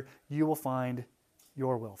welfare you will find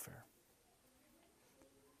your welfare.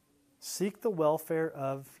 Seek the welfare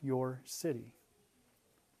of your city.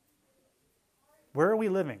 Where are we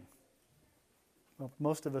living? Well,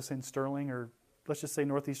 most of us in Sterling, or let's just say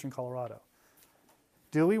northeastern Colorado.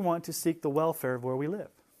 Do we want to seek the welfare of where we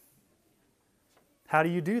live? How do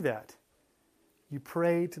you do that? You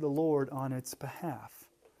pray to the Lord on its behalf.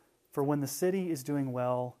 For when the city is doing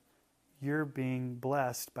well, you're being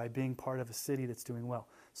blessed by being part of a city that's doing well.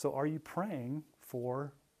 So are you praying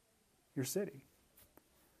for your city?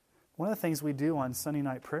 One of the things we do on Sunday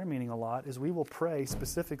night prayer meeting a lot is we will pray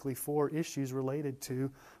specifically for issues related to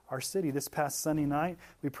our city. This past Sunday night,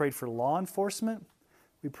 we prayed for law enforcement.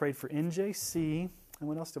 We prayed for NJC. And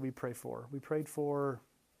what else did we pray for? We prayed for...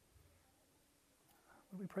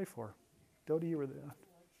 What did we pray for? Dodie, you were there.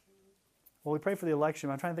 Well, we prayed for the election.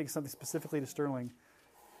 I'm trying to think of something specifically to Sterling.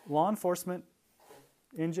 Law enforcement,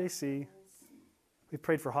 NJC. We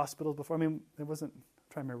prayed for hospitals before. I mean, it wasn't... I'm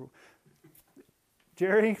trying to remember.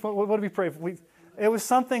 Jerry, what did we pray for? It was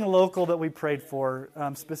something local that we prayed for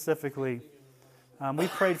specifically. We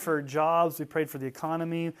prayed for jobs. We prayed for the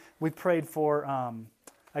economy. We prayed for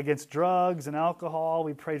against drugs and alcohol.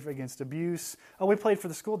 We prayed against abuse. Oh, we prayed for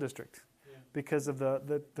the school district because of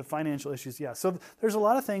the financial issues. Yeah, so there's a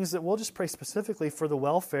lot of things that we'll just pray specifically for the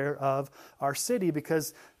welfare of our city,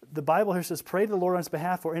 because the Bible here says, pray to the Lord on its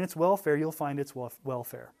behalf, for in its welfare you'll find its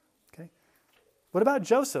welfare. Okay. What about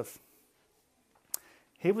Joseph?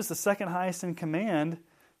 He was the second highest in command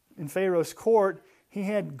in Pharaoh's court. He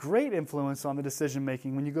had great influence on the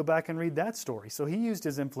decision-making when you go back and read that story. So he used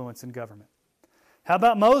his influence in government. How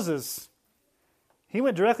about Moses? He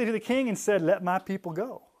went directly to the king and said, let my people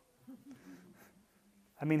go.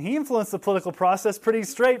 I mean, he influenced the political process pretty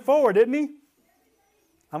straightforward, didn't he?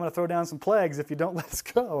 I'm going to throw down some plagues if you don't let us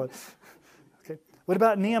go. Okay. What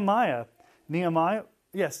about Nehemiah? Nehemiah,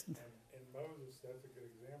 yes. And Moses, that's a good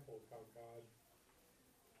example of how God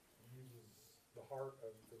uses the heart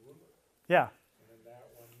of the ruler. Yeah. And in that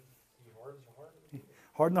one, he hardens the heart of the ruler.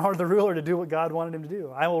 Harden the heart of the ruler to do what God wanted him to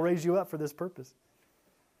do. I will raise you up for this purpose.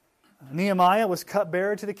 Nehemiah was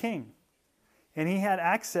cupbearer to the king. And he had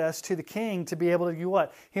access to the king to be able to do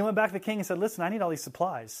what? He went back to the king and said, listen, I need all these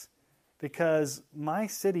supplies because my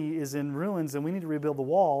city is in ruins and we need to rebuild the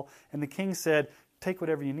wall. And the king said, take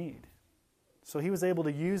whatever you need. So he was able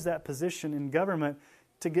to use that position in government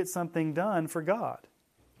to get something done for God.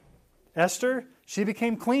 Esther, she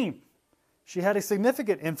became queen. She had a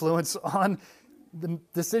significant influence on the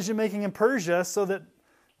decision-making in Persia so that,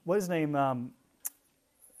 what is his name?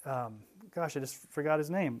 I just forgot his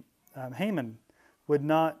name. Haman would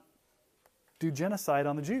not do genocide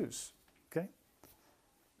on the Jews. Okay?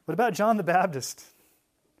 What about John the Baptist?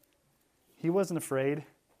 He wasn't afraid.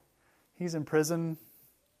 He's in prison.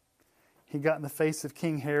 He got in the face of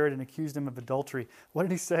King Herod and accused him of adultery. What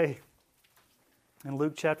did he say? In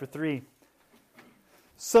Luke chapter 3.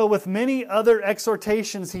 So with many other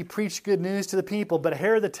exhortations he preached good news to the people, but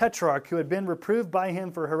Herod the Tetrarch, who had been reproved by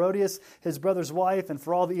him for Herodias, his brother's wife, and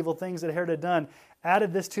for all the evil things that Herod had done,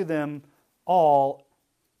 added this to them all,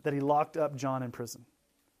 that he locked up John in prison.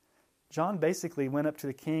 John basically went up to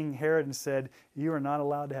the king Herod and said, you are not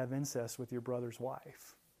allowed to have incest with your brother's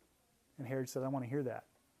wife. And Herod said, I want to hear that.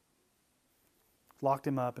 Locked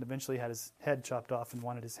him up and eventually had his head chopped off and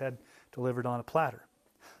wanted his head delivered on a platter.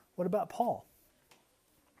 What about Paul?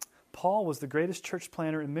 Paul was the greatest church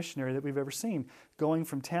planter and missionary that we've ever seen, going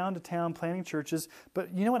from town to town, planting churches.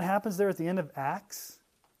 But you know what happens there at the end of Acts?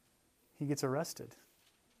 He gets arrested.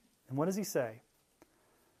 And what does he say?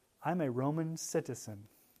 I'm a Roman citizen.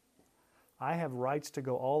 I have rights to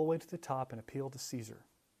go all the way to the top and appeal to Caesar.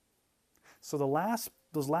 So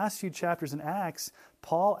those last few chapters in Acts,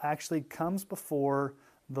 Paul actually comes before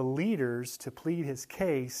the leaders to plead his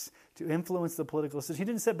case, to influence the political system. He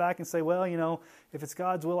didn't sit back and say, well, if it's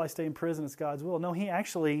God's will, I stay in prison, it's God's will. No, he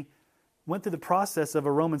actually went through the process of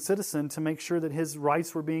a Roman citizen to make sure that his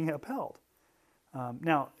rights were being upheld.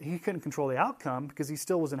 Now, he couldn't control the outcome because he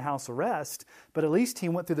still was in house arrest, but at least he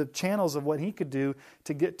went through the channels of what he could do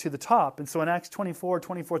to get to the top. And so in Acts 24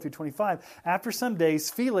 through 25, after some days,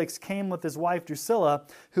 Felix came with his wife Drusilla,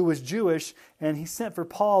 who was Jewish, and he sent for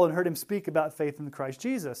Paul and heard him speak about faith in Christ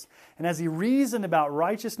Jesus. And as he reasoned about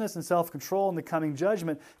righteousness and self-control and the coming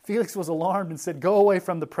judgment, Felix was alarmed and said, "Go away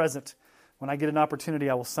from the present. When I get an opportunity,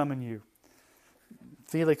 I will summon you."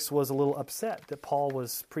 Felix was a little upset that Paul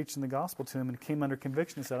was preaching the gospel to him and came under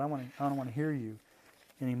conviction and said, I don't want to hear you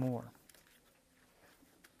anymore.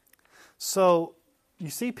 So, you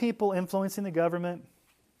see people influencing the government.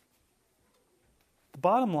 The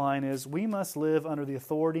bottom line is we must live under the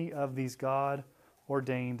authority of these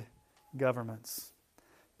God-ordained governments.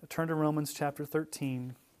 Now, turn to Romans chapter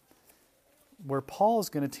 13, where Paul is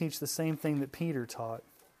going to teach the same thing that Peter taught.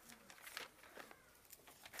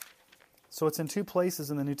 So it's in two places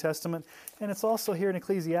in the New Testament, and it's also here in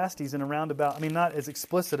Ecclesiastes in a roundabout. Not as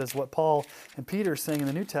explicit as what Paul and Peter are saying in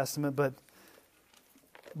the New Testament, but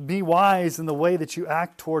be wise in the way that you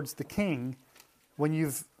act towards the king when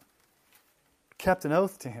you've kept an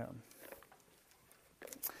oath to him.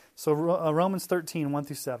 So Romans 13, 1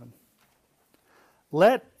 through 7.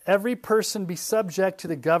 Let every person be subject to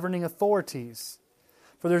the governing authorities,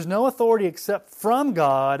 for there's no authority except from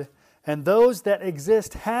God, and those that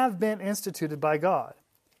exist have been instituted by God.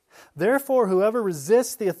 Therefore, whoever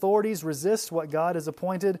resists the authorities resists what God has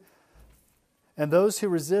appointed, and those who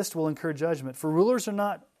resist will incur judgment. For rulers are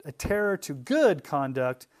not a terror to good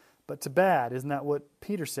conduct, but to bad. Isn't that what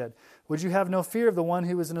Peter said? Would you have no fear of the one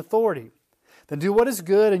who is in authority? Then do what is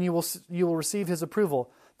good, and you will receive his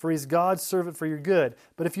approval, for he is God's servant for your good.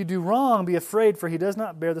 But if you do wrong, be afraid, for he does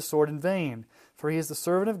not bear the sword in vain. For he is the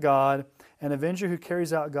servant of God, an avenger who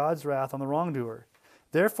carries out God's wrath on the wrongdoer.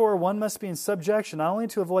 Therefore, one must be in subjection, not only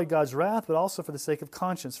to avoid God's wrath, but also for the sake of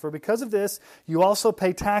conscience. For because of this, you also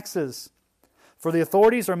pay taxes. For the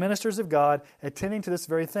authorities are ministers of God, attending to this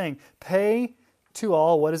very thing. Pay to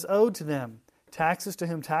all what is owed to them. Taxes to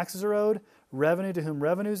whom taxes are owed, revenue to whom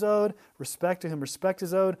revenue is owed, respect to whom respect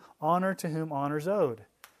is owed, honor to whom honor is owed.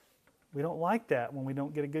 We don't like that when we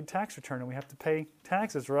don't get a good tax return and we have to pay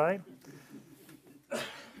taxes, right?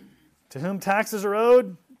 To whom taxes are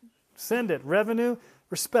owed, send it. Revenue,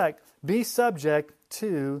 respect. Be subject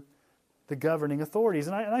to the governing authorities.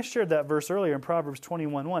 And I shared that verse earlier in Proverbs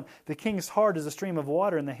 21:1. The king's heart is a stream of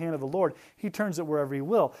water in the hand of the Lord. He turns it wherever he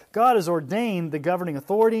will. God has ordained the governing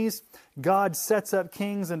authorities. God sets up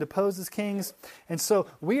kings and deposes kings. And so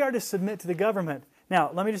we are to submit to the government.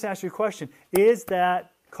 Now, let me just ask you a question. Is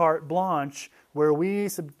that carte blanche where we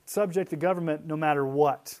subject the government no matter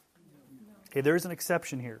what? Okay, there is an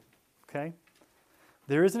exception here. Okay?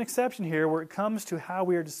 There is an exception here where it comes to how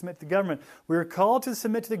we are to submit to the government. We are called to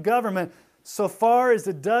submit to the government so far as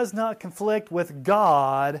it does not conflict with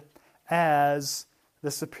God as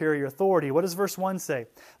the superior authority. What does verse 1 say?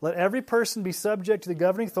 Let every person be subject to the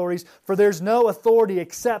governing authorities, for there's no authority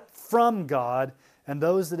except from God, and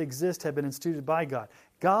those that exist have been instituted by God.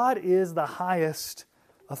 God is the highest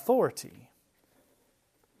authority.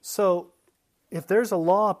 So, if there's a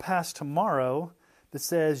law passed tomorrow that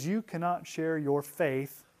says you cannot share your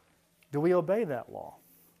faith, do we obey that law?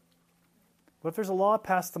 What if there's a law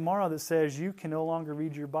passed tomorrow that says you can no longer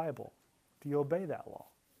read your Bible? Do you obey that law?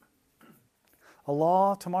 A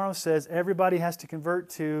law tomorrow says everybody has to convert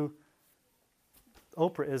to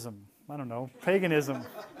Oprahism, paganism.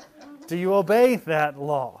 Do you obey that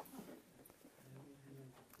law?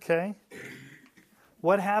 Okay?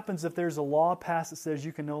 What happens if there's a law passed that says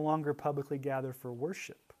you can no longer publicly gather for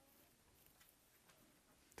worship?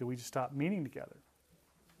 Do we just stop meeting together?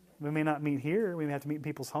 We may not meet here. We may have to meet in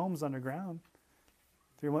people's homes underground.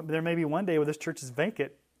 There may be one day where this church is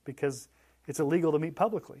vacant because it's illegal to meet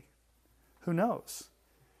publicly. Who knows?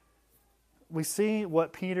 We see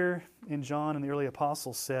what Peter and John and the early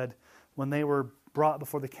apostles said when they were brought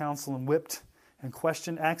before the council and whipped and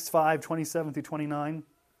questioned. Acts 5, 27 through 29.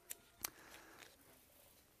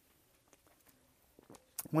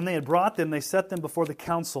 When they had brought them, they set them before the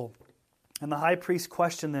council. And the high priest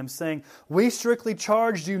questioned them, saying, "We strictly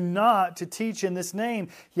charged you not to teach in this name,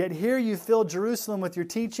 yet here you fill Jerusalem with your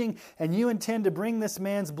teaching, and you intend to bring this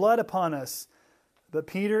man's blood upon us." But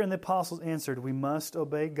Peter and the apostles answered, "We must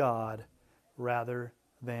obey God rather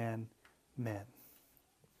than men."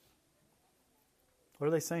 What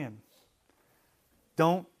are they saying?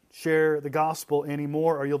 Don't share the gospel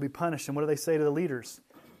anymore or you'll be punished. And what do they say to the leaders?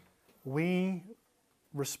 We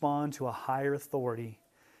respond to a higher authority.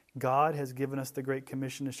 God has given us the Great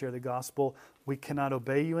Commission to share the gospel. We cannot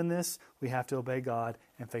obey you in this. We have to obey God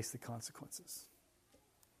and face the consequences.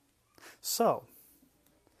 So,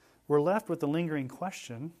 we're left with the lingering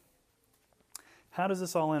question, how does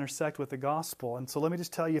this all intersect with the gospel? And so let me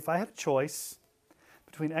just tell you, if I had a choice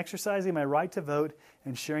between exercising my right to vote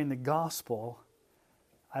and sharing the gospel,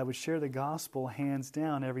 I would share the gospel hands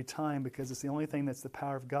down every time, because it's the only thing that's the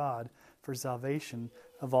power of God for salvation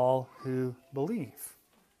of all who believe.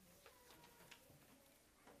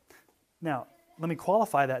 Now, let me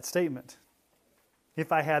qualify that statement.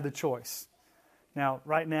 If I had the choice. Now,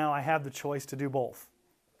 right now, I have the choice to do both.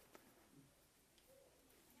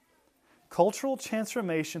 Cultural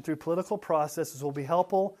transformation through political processes will be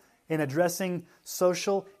helpful in addressing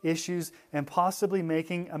social issues and possibly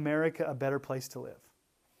making America a better place to live.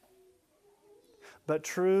 But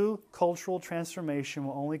true cultural transformation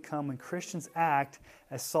will only come when Christians act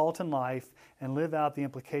as salt and life and live out the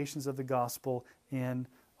implications of the gospel in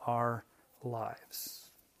our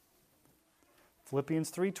lives.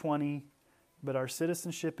 Philippians 3:20, but our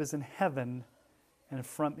citizenship is in heaven, and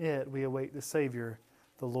from it we await the Savior,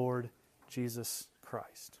 the Lord Jesus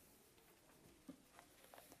Christ.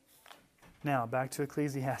 Now, back to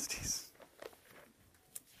Ecclesiastes.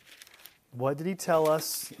 What did he tell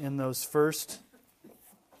us in those first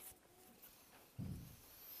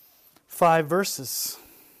 5 verses?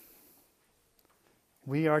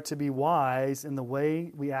 We are to be wise in the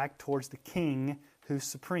way we act towards the king who's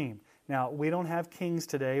supreme. Now, we don't have kings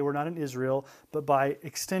today. We're not in Israel. But by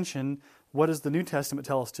extension, what does the New Testament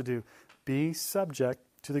tell us to do? Be subject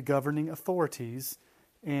to the governing authorities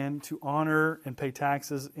and to honor and pay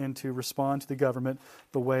taxes and to respond to the government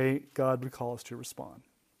the way God would call us to respond,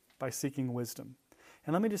 by seeking wisdom.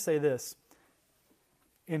 And let me just say this.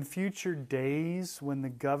 In future days, when the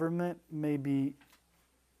government may be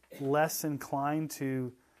less inclined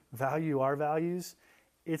to value our values,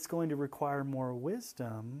 it's going to require more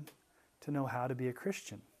wisdom to know how to be a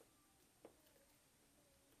Christian.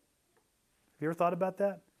 Have you ever thought about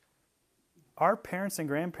that? Our parents and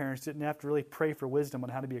grandparents didn't have to really pray for wisdom on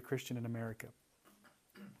how to be a Christian in America.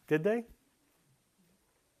 Did they?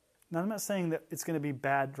 Now, I'm not saying that it's going to be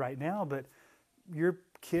bad right now, but your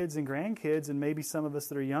kids and grandkids, and maybe some of us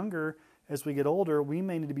that are younger, as we get older, we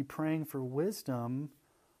may need to be praying for wisdom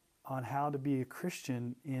on how to be a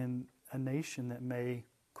Christian in a nation that may,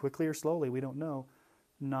 quickly or slowly, we don't know,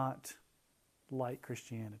 not like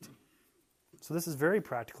Christianity. So this is very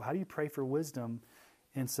practical. How do you pray for wisdom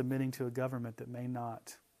in submitting to a government that may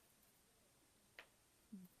not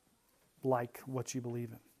like what you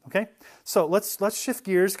believe in? Okay? So let's shift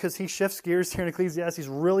gears, because he shifts gears here in Ecclesiastes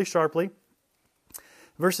really sharply.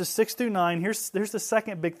 Verses 6 through 9, here's the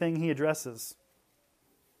second big thing he addresses.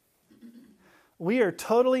 We are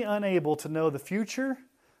totally unable to know the future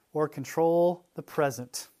or control the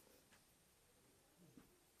present.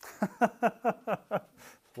 A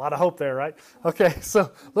lot of hope there, right? Okay,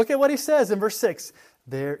 so look at what he says in verse 6.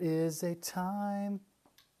 There is a time,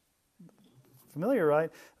 familiar,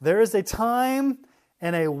 right? There is a time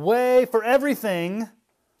and a way for everything,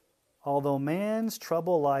 although man's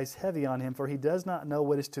trouble lies heavy on him, for he does not know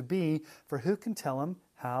what is to be, for who can tell him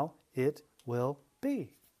how it will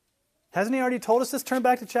be? Hasn't he already told us this? Turn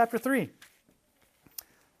back to chapter 3.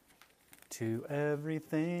 To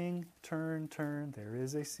everything, turn, there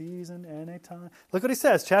is a season and a time. Look what he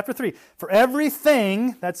says, chapter 3. For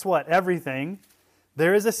everything, that's what? Everything.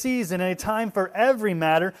 There is a season and a time for every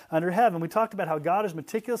matter under heaven. We talked about how God is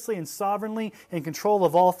meticulously and sovereignly in control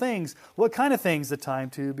of all things. What kind of things? A time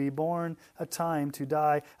to be born, a time to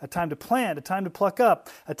die, a time to plant, a time to pluck up,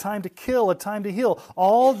 a time to kill, a time to heal.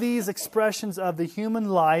 All these expressions of the human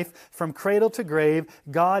life from cradle to grave,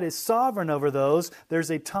 God is sovereign over those. There's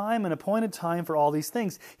a time, an appointed time for all these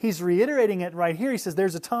things. He's reiterating it right here. He says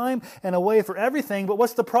there's a time and a way for everything, but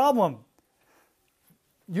what's the problem?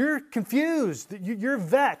 You're confused, you're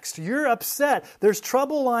vexed, you're upset. There's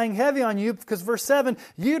trouble lying heavy on you because verse 7,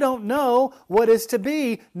 you don't know what is to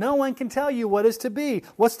be. No one can tell you what is to be.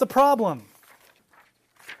 What's the problem?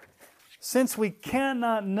 Since we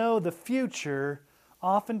cannot know the future,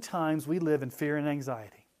 oftentimes we live in fear and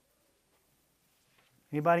anxiety.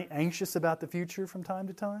 Anybody anxious about the future from time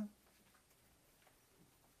to time?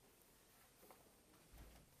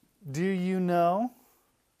 Do you know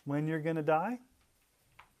when you're going to die?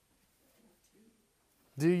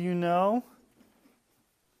 Do you know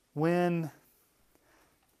when,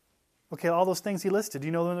 okay, all those things he listed, do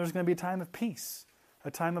you know when there's going to be a time of peace,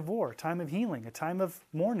 a time of war, a time of healing, a time of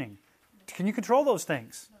mourning? Can you control those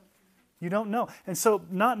things? You don't know. And so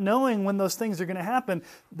not knowing when those things are going to happen,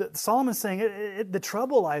 Solomon's saying the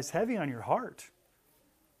trouble lies heavy on your heart.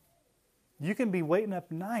 You can be waiting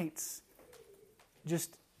up nights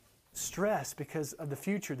just stressed because of the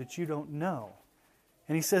future that you don't know.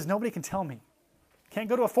 And he says, nobody can tell me. Can't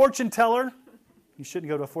go to a fortune teller. You shouldn't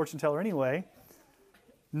go to a fortune teller anyway.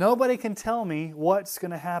 Nobody can tell me what's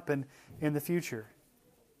going to happen in the future.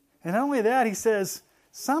 And not only that, he says,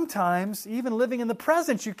 sometimes, even living in the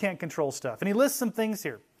present, you can't control stuff. And he lists some things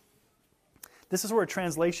here. This is where a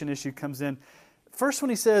translation issue comes in. First one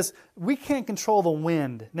he says, we can't control the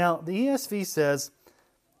wind. Now, the ESV says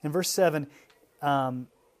in verse 7,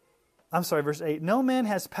 verse 8, no man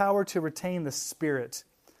has power to retain the Spirit.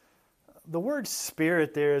 The word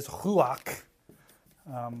Spirit there is ruach,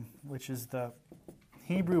 which is the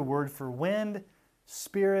Hebrew word for wind,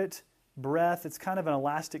 spirit, breath. It's kind of an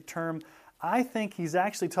elastic term. I think he's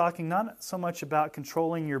actually talking not so much about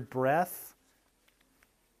controlling your breath.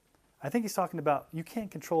 I think he's talking about you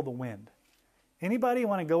can't control the wind. Anybody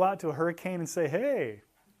want to go out to a hurricane and say, hey,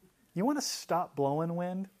 you want to stop blowing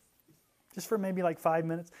wind? Just for maybe like 5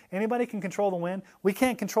 minutes. Anybody can control the wind? We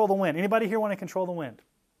can't control the wind. Anybody here want to control the wind?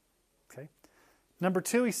 Okay. Number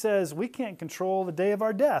 2, he says, we can't control the day of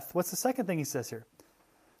our death. What's the second thing he says here?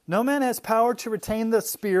 No man has power to retain the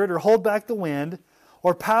Spirit or hold back the wind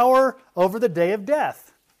or power over the day of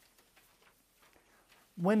death.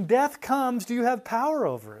 When death comes, do you have power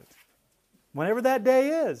over it? Whenever that day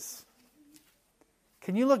is.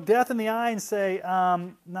 Can you look death in the eye and say,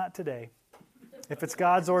 not today, if it's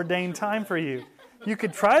God's ordained time for you? You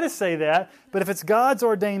could try to say that, but if it's God's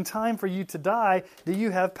ordained time for you to die, do you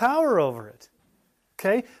have power over it?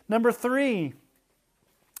 Okay, number 3,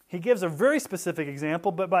 he gives a very specific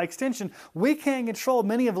example, but by extension, we can't control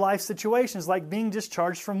many of life's situations, like being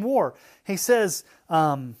discharged from war. He says,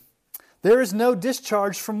 there is no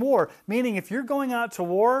discharge from war, meaning if you're going out to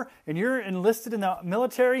war and you're enlisted in the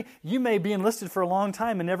military, you may be enlisted for a long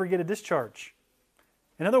time and never get a discharge.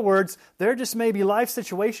 In other words, there just may be life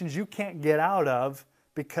situations you can't get out of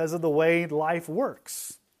because of the way life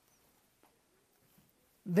works.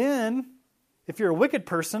 Then, if you're a wicked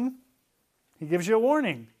person, he gives you a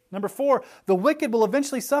warning. Number 4, the wicked will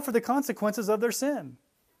eventually suffer the consequences of their sin.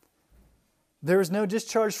 There is no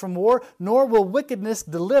discharge from war, nor will wickedness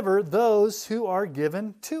deliver those who are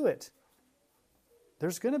given to it.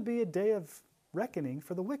 There's going to be a day of reckoning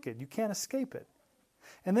for the wicked. You can't escape it.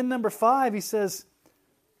 And then number 5, he says,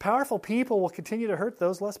 powerful people will continue to hurt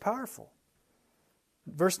those less powerful.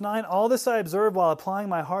 Verse 9, all this I observed while applying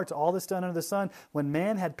my heart to all this done under the sun, when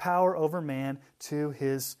man had power over man to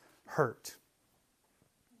his hurt.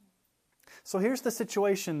 So here's the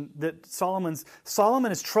situation that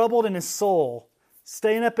Solomon is troubled in his soul,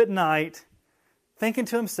 staying up at night, thinking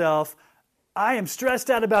to himself, I am stressed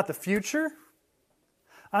out about the future.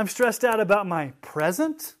 I'm stressed out about my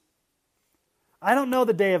present. I don't know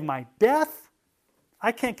the day of my death.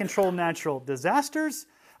 I can't control natural disasters.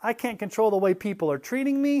 I can't control the way people are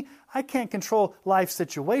treating me. I can't control life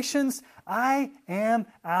situations. I am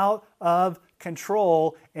out of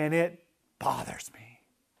control, and it bothers me.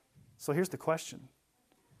 So here's the question.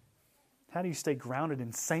 How do you stay grounded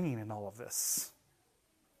and sane in all of this?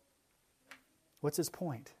 What's his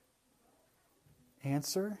point?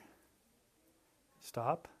 Answer.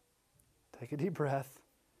 Stop. Take a deep breath.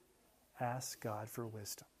 Ask God for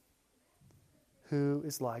wisdom. Who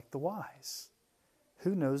is like the wise?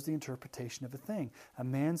 Who knows the interpretation of a thing? A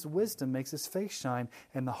man's wisdom makes his face shine,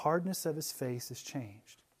 and the hardness of his face is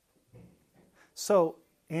changed. So,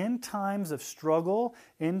 in times of struggle,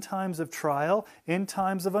 in times of trial, in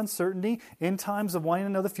times of uncertainty, in times of wanting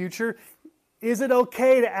to know the future, is it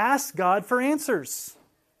okay to ask God for answers?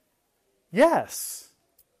 Yes.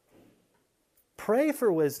 Pray for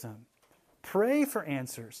wisdom. Pray for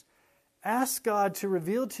answers. Ask God to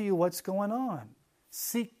reveal to you what's going on.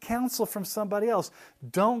 Seek counsel from somebody else.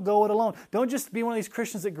 Don't go it alone. Don't just be one of these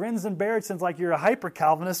Christians that grins and bears and like you're a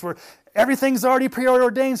hyper-Calvinist where everything's already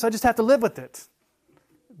preordained, so I just have to live with it.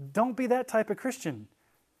 Don't be that type of Christian.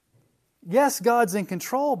 Yes, God's in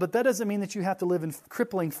control, but that doesn't mean that you have to live in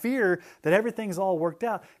crippling fear that everything's all worked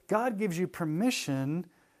out. God gives you permission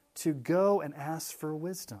to go and ask for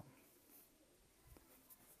wisdom.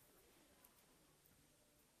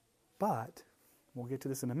 But, we'll get to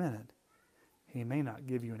this in a minute, He may not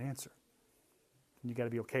give you an answer. You got to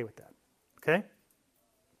be okay with that. Okay?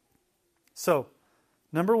 So,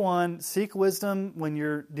 number one, seek wisdom when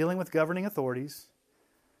you're dealing with governing authorities.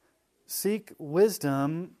 Seek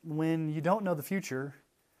wisdom when you don't know the future,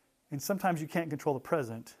 and sometimes you can't control the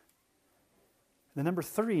present. Then number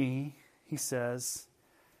three, he says,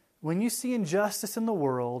 when you see injustice in the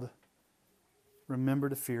world, remember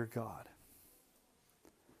to fear God.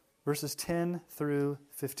 Verses 10 through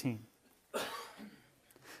 15.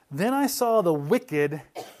 Then I saw the wicked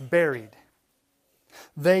buried.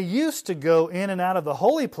 They used to go in and out of the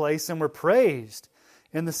holy place and were praised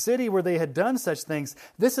in the city where they had done such things.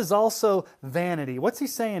 This is also vanity. What's he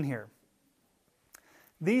saying here?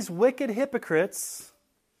 These wicked hypocrites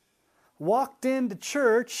walked into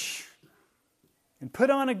church and put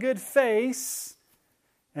on a good face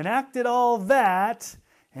and acted all that,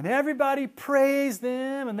 and everybody praised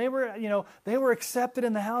them, and they were accepted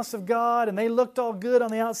in the house of God, and they looked all good on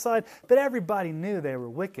the outside, but everybody knew they were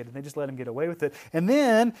wicked, and they just let them get away with it. And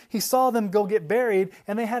then he saw them go get buried,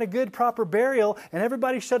 and they had a good, proper burial, and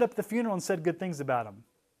everybody showed up at the funeral and said good things about them.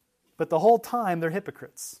 But the whole time, they're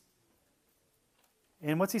hypocrites.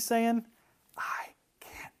 And what's he saying? I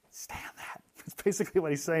can't stand that. That's basically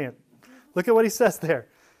what he's saying. Look at what he says there.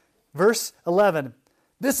 Verse 11.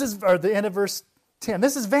 The end of verse 10.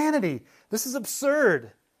 This is vanity. This is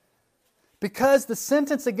absurd. Because the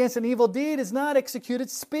sentence against an evil deed is not executed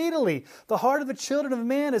speedily. The heart of the children of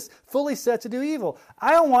man is fully set to do evil.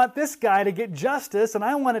 I want this guy to get justice, and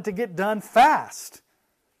I want it to get done fast.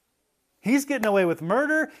 He's getting away with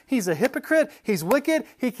murder. He's a hypocrite. He's wicked.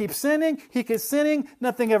 He keeps sinning. He keeps sinning.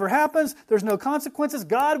 Nothing ever happens. There's no consequences.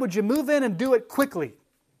 God, would you move in and do it quickly?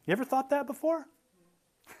 You ever thought that before?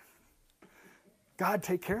 God,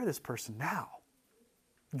 take care of this person now.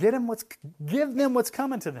 Give them what's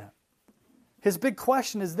coming to them. His big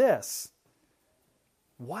question is this: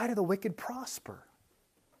 why do the wicked prosper?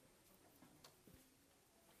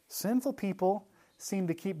 Sinful people seem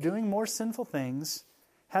to keep doing more sinful things,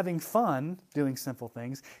 having fun doing sinful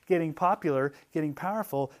things, getting popular, getting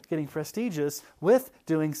powerful, getting prestigious with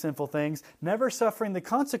doing sinful things, never suffering the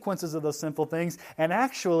consequences of those sinful things, and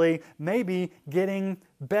actually maybe getting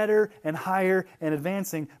better and higher and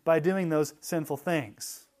advancing by doing those sinful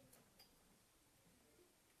things.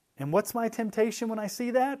 And what's my temptation when I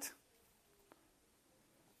see that?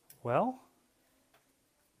 Well,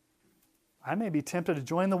 I may be tempted to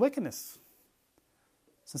join the wickedness.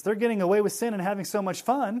 Since they're getting away with sin and having so much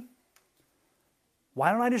fun,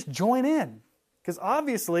 why don't I just join in? Because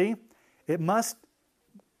obviously, it must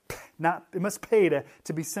pay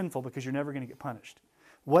to be sinful, because you're never going to get punished.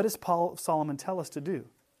 What does Solomon tell us to do?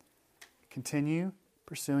 Continue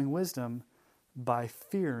pursuing wisdom by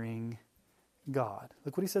fearing God.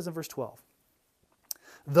 Look what he says in verse 12.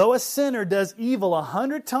 Though a sinner does evil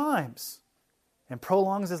 100 times and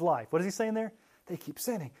prolongs his life. What is he saying there? They keep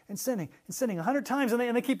sinning and sinning and sinning 100 times,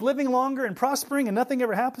 and they keep living longer and prospering, and nothing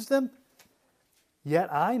ever happens to them.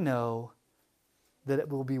 Yet I know that it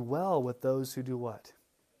will be well with those who do what?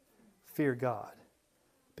 Fear God,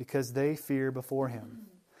 because they fear before Him.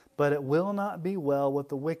 But it will not be well with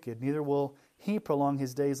the wicked, neither will he prolong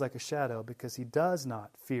his days like a shadow, because he does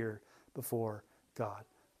not fear before God.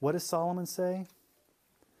 What does Solomon say?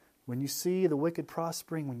 When you see the wicked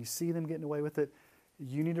prospering, when you see them getting away with it,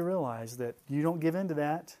 you need to realize that you don't give in to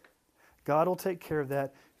that. God will take care of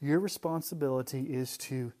that. Your responsibility is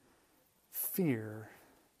to fear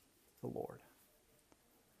the Lord.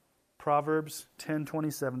 Proverbs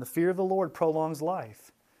 10:27. The fear of the Lord prolongs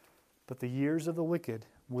life, but the years of the wicked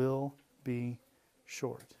will be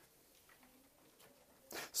short.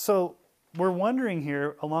 So we're wondering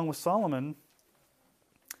here, along with Solomon,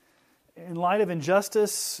 in light of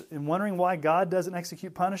injustice and wondering why God doesn't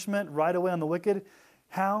execute punishment right away on the wicked,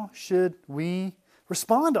 how should we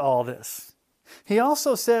respond to all this? He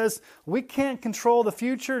also says we can't control the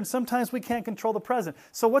future, and sometimes we can't control the present.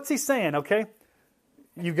 So what's he saying, okay?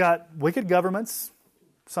 You've got wicked governments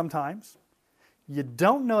sometimes. You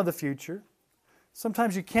don't know the future.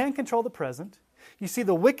 Sometimes you can't control the present. You see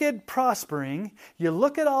the wicked prospering. You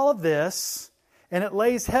look at all of this, and it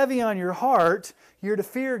lays heavy on your heart. You're to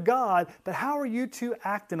fear God, but how are you to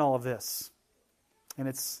act in all of this? And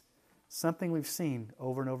it's something we've seen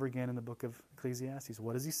over and over again in the book of Ecclesiastes.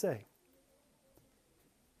 What does he say?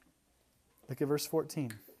 Look at verse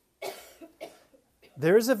 14.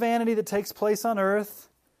 There is a vanity that takes place on earth,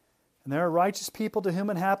 and there are righteous people to whom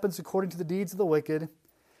it happens according to the deeds of the wicked,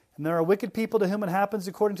 and there are wicked people to whom it happens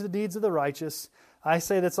according to the deeds of the righteous. I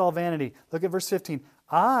say that's all vanity. Look at verse 15.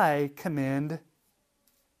 I commend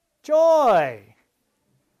joy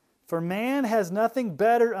For man has nothing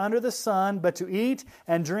better under the sun but to eat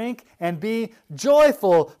and drink and be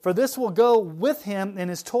joyful, for this will go with him in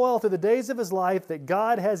his toil through the days of his life that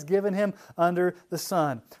God has given him under the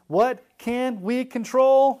sun. What can we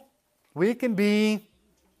control? We can be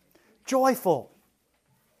joyful.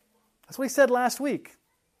 That's what he said last week,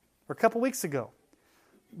 or a couple weeks ago.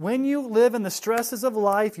 When you live in the stresses of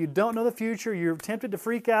life, you don't know the future, you're tempted to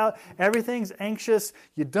freak out, everything's anxious,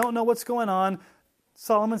 you don't know what's going on,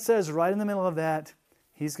 Solomon says right in the middle of that,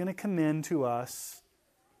 he's going to commend to us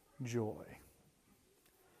joy.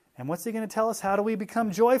 And what's he going to tell us? How do we become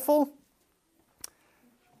joyful?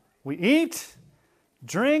 We eat,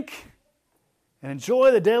 drink, and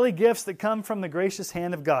enjoy the daily gifts that come from the gracious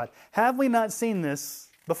hand of God. Have we not seen this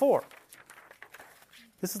before?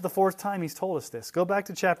 This is the fourth time he's told us this. Go back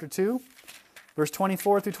to chapter 2, verse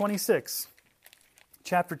 24 through 26.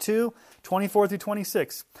 Chapter 2, 24 through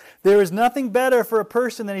 26. There is nothing better for a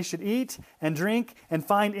person than he should eat and drink and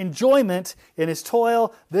find enjoyment in his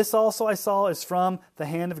toil. This also I saw is from the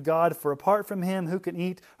hand of God. For apart from him, who can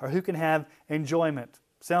eat or who can have enjoyment?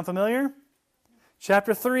 Sound familiar?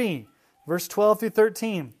 Chapter 3, verse 12 through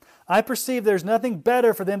 13. I perceive there's nothing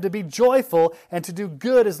better for them to be joyful and to do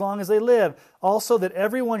good as long as they live. Also that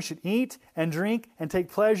everyone should eat and drink and take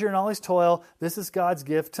pleasure in all his toil. This is God's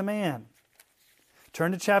gift to man.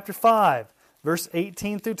 Turn to chapter 5, verse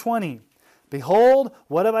 18 through 20. Behold,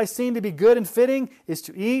 what have I seen to be good and fitting is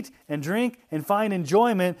to eat and drink and find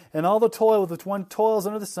enjoyment in all the toil with which one toils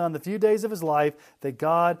under the sun, the few days of his life that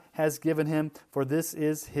God has given him, for this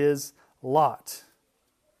is his lot.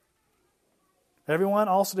 Everyone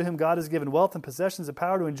also to whom God has given wealth and possessions and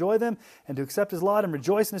power to enjoy them and to accept his lot and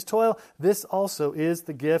rejoice in his toil, this also is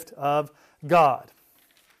the gift of God.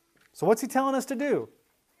 So what's he telling us to do?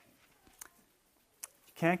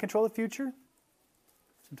 You can't control the future.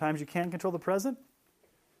 Sometimes you can't control the present.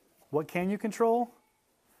 What can you control?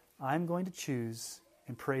 I'm going to choose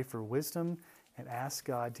and pray for wisdom and ask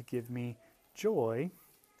God to give me joy.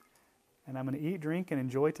 And I'm going to eat, drink, and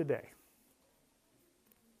enjoy today.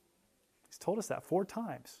 He's told us that 4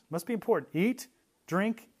 times. Must be important. Eat,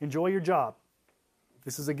 drink, enjoy your job.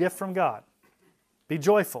 This is a gift from God. Be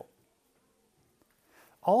joyful.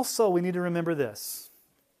 Also, we need to remember this.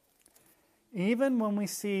 Even when we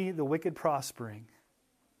see the wicked prospering,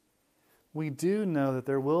 we do know that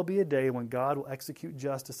there will be a day when God will execute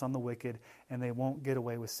justice on the wicked and they won't get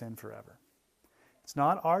away with sin forever. It's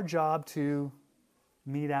not our job to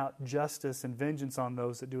mete out justice and vengeance on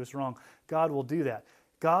those that do us wrong. God will do that.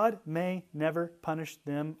 God may never punish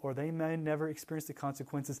them, or they may never experience the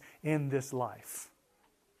consequences in this life.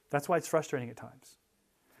 That's why it's frustrating at times.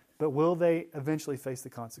 But will they eventually face the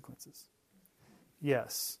consequences?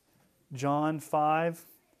 Yes. John 5,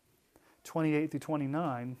 28 through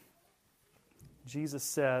 29, Jesus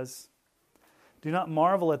says, "Do not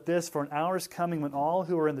marvel at this, for an hour is coming when all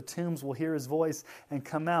who are in the tombs will hear his voice and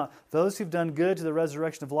come out. Those who've done good to the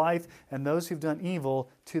resurrection of life, and those who've done evil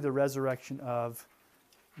to the resurrection of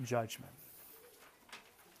judgment."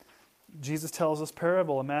 Jesus tells us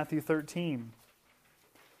parable in Matthew 13,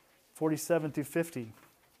 47 through 50.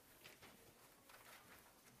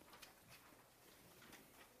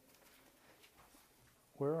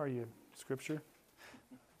 Where are you, Scripture?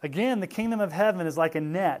 Again, the kingdom of heaven is like a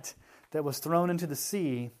net that was thrown into the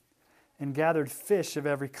sea and gathered fish of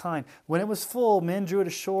every kind. When it was full, men drew it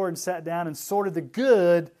ashore and sat down and sorted the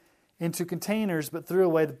good into containers, but threw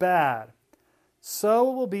away the bad.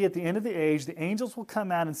 So it will be at the end of the age. The angels will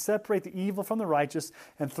come out and separate the evil from the righteous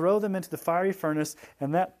and throw them into the fiery furnace.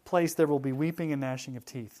 In that place there will be weeping and gnashing of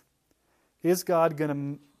teeth. Is God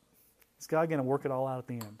going to work it all out at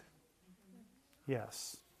the end?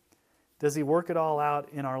 Yes. Does he work it all out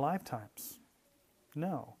in our lifetimes?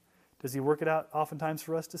 No. Does he work it out oftentimes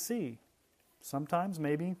for us to see? Sometimes,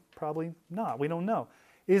 maybe, probably not. We don't know.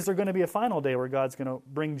 Is there going to be a final day where God's going to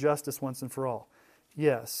bring justice once and for all?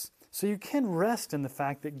 Yes. So you can rest in the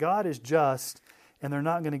fact that God is just and they're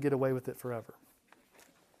not going to get away with it forever.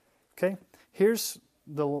 Okay? Here's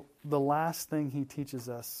the last thing he teaches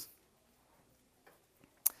us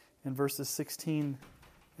in verses 16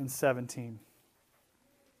 and 17.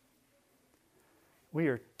 We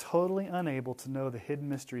are totally unable to know the hidden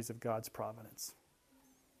mysteries of God's providence.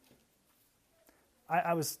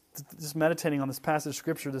 I was just meditating on this passage of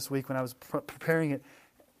Scripture this week when I was preparing it.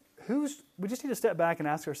 We just need to step back and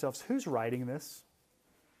ask ourselves, who's writing this?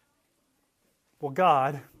 Well,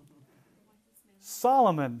 God.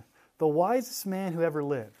 Solomon, the wisest man who ever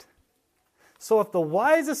lived. So if the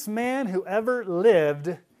wisest man who ever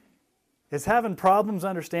lived is having problems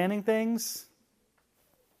understanding things,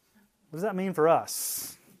 what does that mean for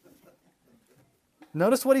us?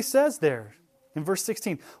 Notice what he says there in verse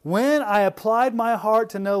 16. When I applied my heart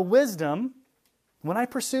to know wisdom, when I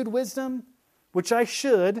pursued wisdom, which I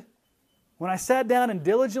should, when I sat down and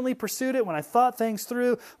diligently pursued it, when I thought things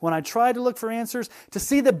through, when I tried to look for answers, to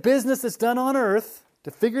see the business that's done on earth,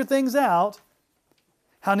 to figure things out,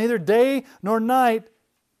 how neither day nor night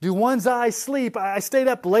do one's eyes sleep. I stayed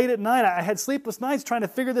up late at night. I had sleepless nights trying to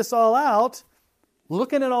figure this all out.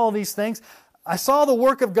 Looking at all these things, I saw the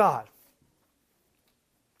work of God.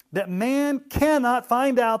 That man cannot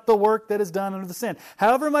find out the work that is done under the sin.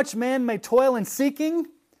 However much man may toil in seeking,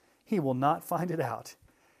 he will not find it out.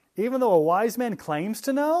 Even though a wise man claims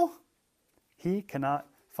to know, he cannot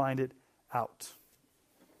find it out.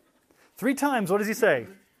 3 times, what does he say?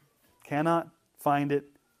 Cannot find it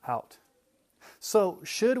out. So,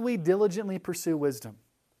 should we diligently pursue wisdom?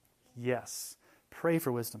 Yes. Pray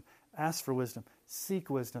for wisdom. Ask for wisdom. Seek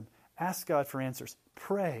wisdom. Ask God for answers.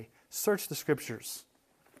 Pray. Search the Scriptures.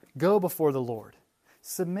 Go before the Lord.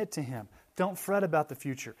 Submit to Him. Don't fret about the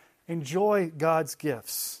future. Enjoy God's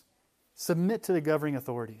gifts. Submit to the governing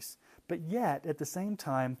authorities. But yet, at the same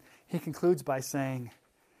time, he concludes by saying,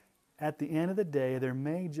 at the end of the day, there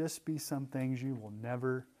may just be some things you will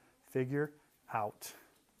never figure out.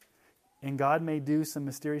 And God may do some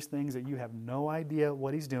mysterious things that you have no idea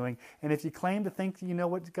what He's doing. And if you claim to think you know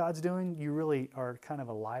what God's doing, you really are kind of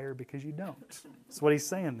a liar because you don't. That's what He's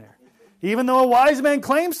saying there. Even though a wise man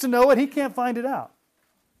claims to know it, he can't find it out.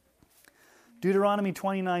 Deuteronomy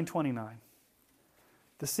 29:29.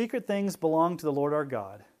 The secret things belong to the Lord our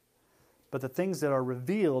God, but the things that are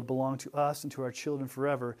revealed belong to us and to our children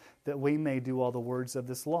forever, that we may do all the words of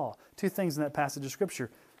this law. 2 things in that passage of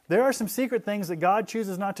Scripture. There are some secret things that God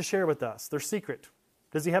chooses not to share with us. They're secret.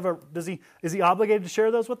 Is he obligated to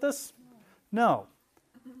share those with us? No.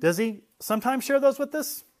 Does He sometimes share those with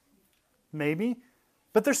us? Maybe.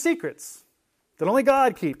 But they're secrets that only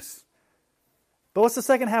God keeps. But what's the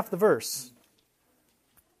second half of the verse?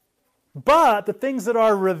 But the things that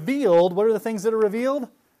are revealed, what are the things that are revealed?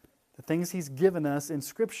 The things He's given us in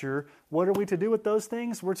Scripture. What are we to do with those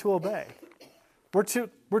things? We're to obey. We're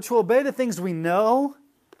to obey the things we know,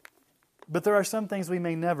 but there are some things we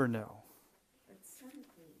may never know. But some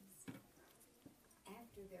things,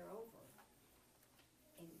 after they're over,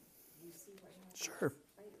 and you see what happens Sure.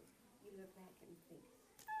 later, you look back and think,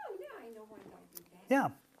 oh, yeah, I know why God did that. Yeah.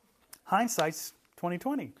 Hindsight's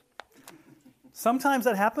 20/20. Sometimes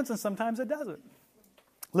that happens and sometimes it doesn't.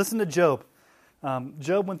 Listen to Job.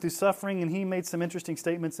 Job went through suffering and he made some interesting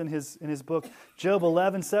statements in his book. Job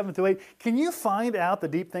 11:7-8. Can you find out the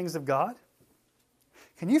deep things of God?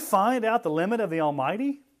 Can you find out the limit of the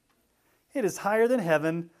Almighty? It is higher than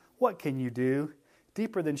heaven. What can you do?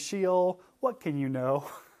 Deeper than Sheol. What can you know?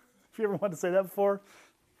 Have you ever wanted to say that before?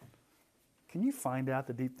 Can you find out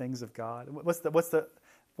the deep things of God? What's the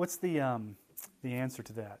answer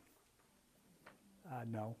to that?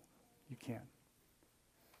 No, you can't.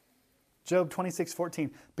 Job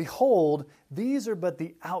 26:14. Behold, these are but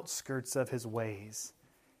the outskirts of His ways,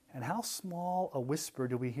 and how small a whisper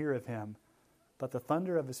do we hear of Him? But the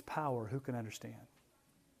thunder of His power, who can understand?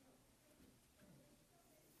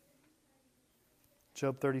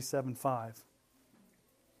 Job 37:5.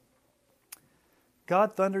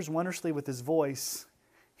 God thunders wondrously with His voice.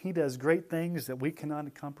 He does great things that we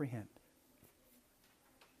cannot comprehend.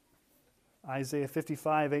 Isaiah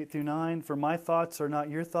 55:8-9. For my thoughts are not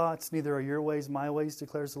your thoughts, neither are your ways my ways,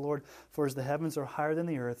 declares the Lord. For as the heavens are higher than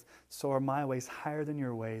the earth, so are my ways higher than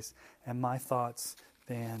your ways, and my thoughts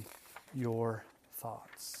than your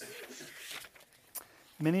thoughts.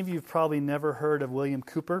 Many of you have probably never heard of William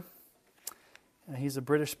Cowper. He's a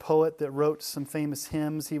British poet that wrote some famous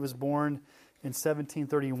hymns. He was born in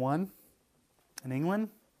 1731 in England.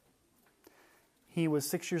 He was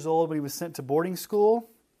 6 years old when he was sent to boarding school,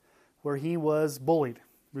 where he was bullied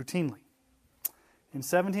routinely. In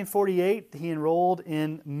 1748, he enrolled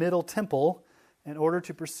in Middle Temple in order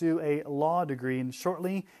to pursue a law degree, and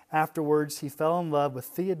shortly afterwards he fell in love with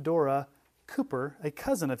Theodora Cooper, a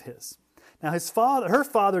cousin of his. Now her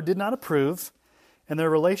father did not approve, and their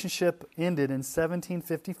relationship ended in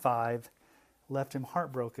 1755, left him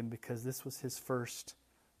heartbroken because this was his first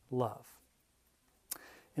love.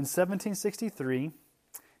 In 1763,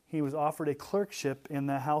 he was offered a clerkship in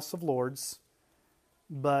the House of Lords,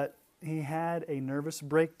 but he had a nervous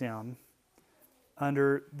breakdown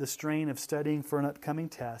under the strain of studying for an upcoming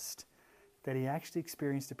test that he actually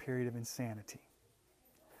experienced a period of insanity.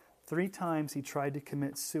 3 times he tried to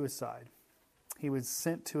commit suicide. He was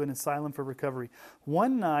sent to an asylum for recovery.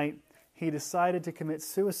 One night, he decided to commit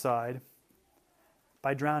suicide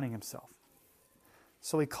by drowning himself.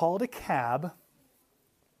 So he called a cab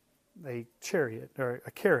a chariot or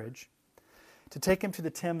a carriage to take him to the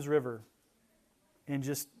Thames River and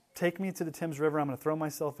just take me to the Thames River. I'm going to throw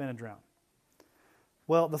myself in and drown.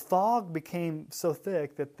 Well, the fog became so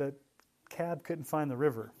thick that the cab couldn't find the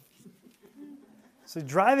river. So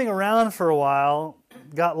driving around for a while,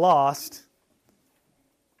 got lost,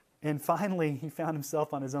 and finally he found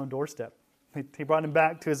himself on his own doorstep. He brought him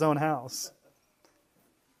back to his own house.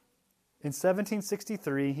 In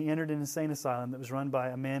 1763, he entered an insane asylum that was run by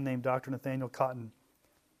a man named Dr. Nathaniel Cotton.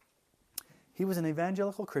 He was an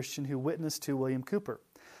evangelical Christian who witnessed to William Cooper.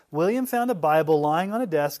 William found a Bible lying on a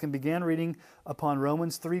desk and began reading upon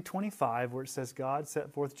Romans 3:25, where it says, God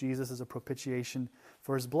set forth Jesus as a propitiation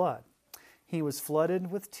for his blood. He was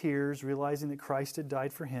flooded with tears, realizing that Christ had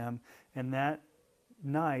died for him, and that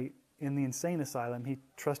night in the insane asylum, he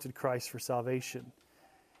trusted Christ for salvation.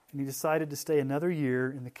 And he decided to stay another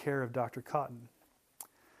year in the care of Dr. Cotton.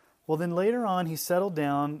 Well, then later on, he settled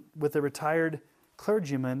down with a retired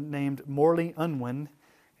clergyman named Morley Unwin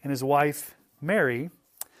and his wife, Mary.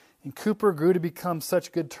 And Cooper grew to become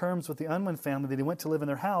such good terms with the Unwin family that he went to live in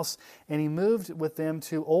their house, and he moved with them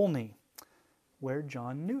to Olney, where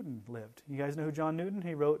John Newton lived. You guys know who John Newton?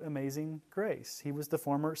 He wrote Amazing Grace. He was the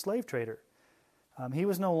former slave trader. He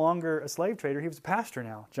was no longer a slave trader. He was a pastor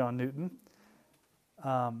now, John Newton.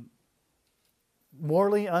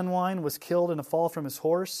 Morley Unwin was killed in a fall from his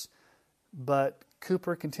horse, but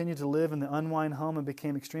Cooper continued to live in the Unwin home and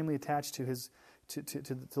became extremely attached to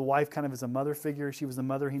the wife, kind of as a mother figure. She was the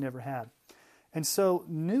mother he never had. And so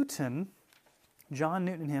Newton, John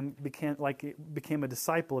Newton and him became a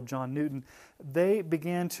disciple of John Newton. They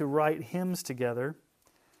began to write hymns together.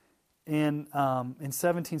 In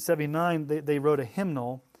 1779, they wrote a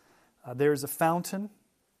hymnal. There's a fountain.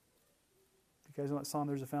 You guys know that song,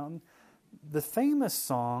 There's a Fountain? The famous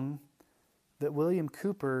song that William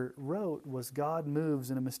Cooper wrote was God Moves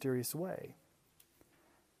in a Mysterious Way.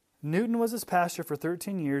 Newton was his pastor for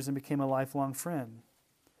 13 years and became a lifelong friend.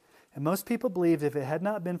 And most people believe if it had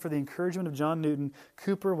not been for the encouragement of John Newton,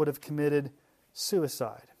 Cooper would have committed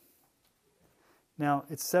suicide. Now,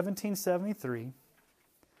 it's 1773.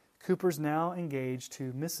 Cooper's now engaged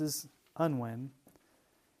to Mrs. Unwin.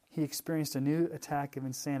 He experienced a new attack of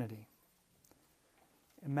insanity.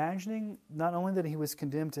 Imagining not only that he was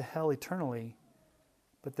condemned to hell eternally,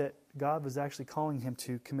 but that God was actually calling him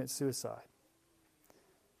to commit suicide.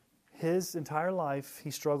 His entire life,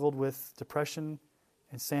 he struggled with depression,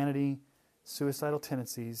 insanity, suicidal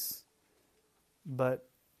tendencies, but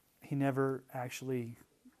he never actually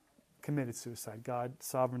committed suicide. God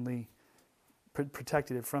sovereignly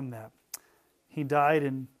protected it from that. He died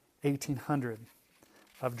in 1800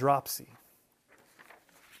 of dropsy.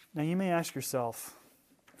 Now you may ask yourself,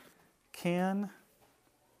 can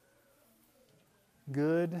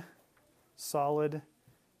good, solid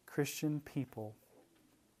Christian people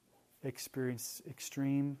experience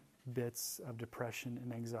extreme bits of depression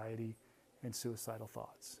and anxiety and suicidal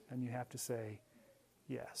thoughts? And you have to say,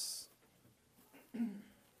 yes.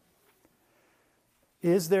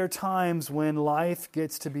 Is there times when life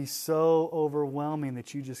gets to be so overwhelming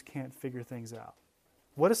that you just can't figure things out?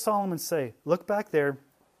 What does Solomon say? Look back there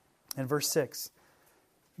in verse 6.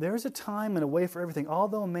 There is a time and a way for everything,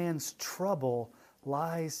 although man's trouble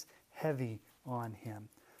lies heavy on him.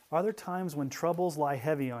 Are there times when troubles lie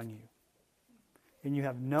heavy on you and you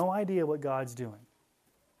have no idea what God's doing?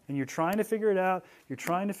 And you're trying to figure it out,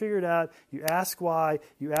 you ask why,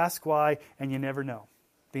 and you never know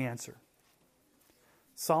the answer.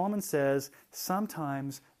 Solomon says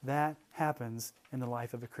sometimes that happens in the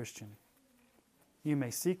life of a Christian. You may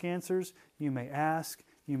seek answers, you may ask,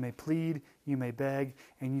 you may plead, you may beg,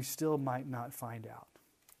 and you still might not find out.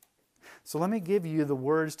 So let me give you the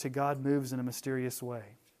words to God Moves in a Mysterious Way.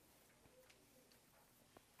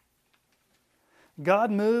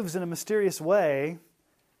 God moves in a mysterious way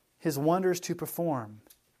His wonders to perform.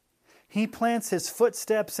 He plants His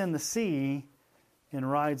footsteps in the sea and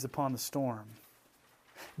rides upon the storm.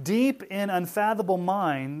 Deep in unfathomable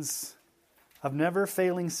minds of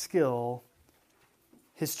never-failing skill,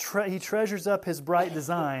 He treasures up His bright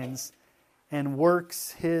designs and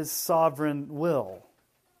works His sovereign will.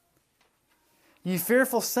 Ye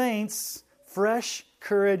fearful saints, fresh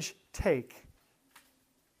courage take.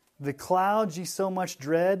 The clouds ye so much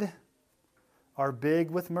dread are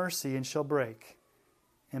big with mercy and shall break,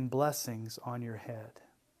 and blessings on your head.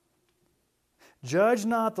 Judge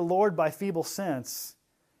not the Lord by feeble sense,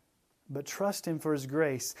 but trust Him for His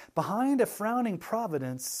grace. Behind a frowning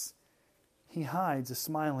providence, He hides a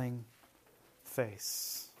smiling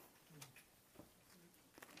face.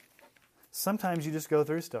 Sometimes you just go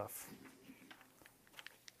through stuff,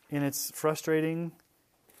 and it's frustrating,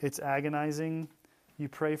 It's agonizing. You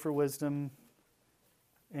pray for wisdom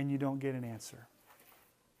and you don't get an answer.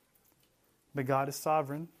 But God is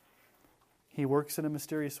sovereign. He works in a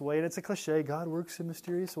mysterious way. And it's a cliche, God works in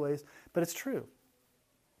mysterious ways. But it's true.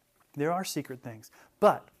 There are secret things.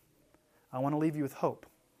 But I want to leave you with hope.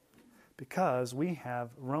 Because we have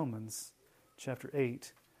Romans chapter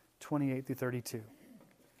 8, 28 through 32.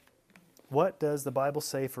 What does the Bible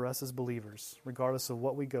say for us as believers, regardless of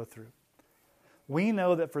what we go through? We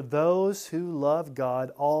know that for those who love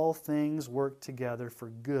God, all things work together for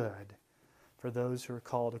good, for those who are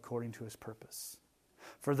called according to His purpose.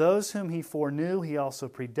 For those whom He foreknew, He also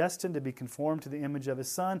predestined to be conformed to the image of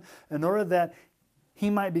His Son, in order that He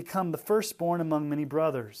might become the firstborn among many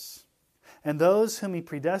brothers. And those whom He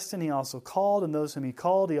predestined, He also called, and those whom He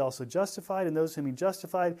called, He also justified, and those whom He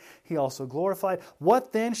justified, He also glorified.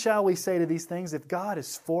 What then shall we say to these things? If God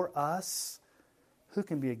is for us, who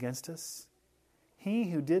can be against us?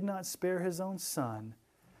 He who did not spare His own Son,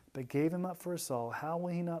 but gave Him up for us all, how will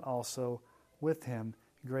He not also with Him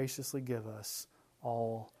graciously give us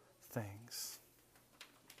all things?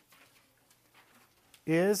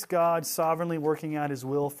 Is God sovereignly working out His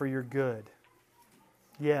will for your good?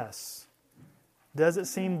 Yes. Does it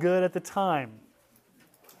seem good at the time?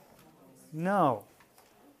 No.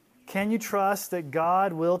 Can you trust that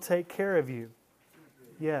God will take care of you?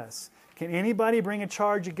 Yes. Can anybody bring a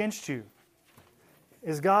charge against you?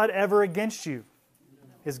 Is God ever against you?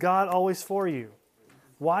 Is God always for you?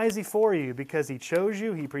 Why is He for you? Because He chose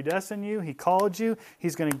you, He predestined you, He called you,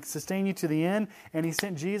 He's going to sustain you to the end, and He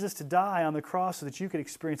sent Jesus to die on the cross so that you could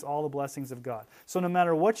experience all the blessings of God. So no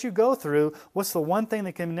matter what you go through, what's the one thing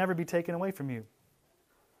that can never be taken away from you?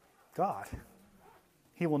 God.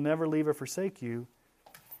 He will never leave or forsake you.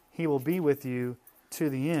 He will be with you to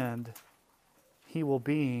the end. He will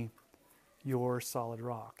be your solid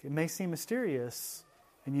rock. It may seem mysterious,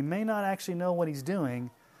 and you may not actually know what He's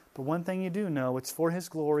doing, but one thing you do know, it's for His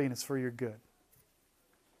glory and it's for your good.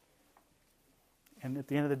 And at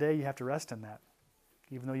the end of the day, you have to rest in that,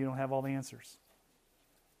 even though you don't have all the answers.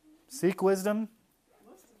 Seek wisdom.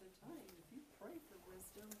 Most of the time, if you pray for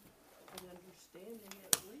wisdom and understanding,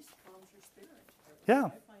 it at least calms your spirit. Yeah.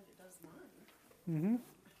 I find it does mine.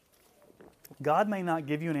 God may not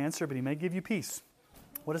give you an answer, but He may give you peace.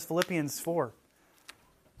 What is Philippians 4?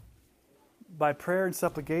 By prayer and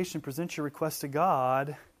supplication, present your requests to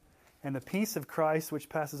God, and the peace of Christ, which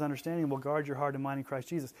passes understanding, will guard your heart and mind in Christ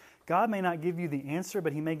Jesus. God may not give you the answer,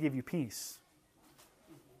 but He may give you peace.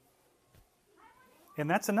 And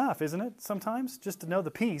that's enough, isn't it? Sometimes, just to know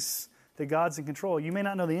the peace that God's in control. You may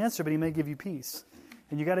not know the answer, but He may give you peace.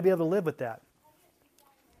 And you got to be able to live with that.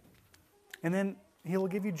 And then He will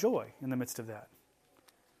give you joy in the midst of that.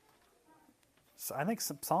 So I think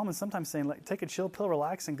Solomon's sometimes saying, like, take a chill pill,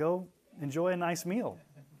 relax, and go enjoy a nice meal.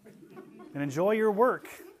 And enjoy your work.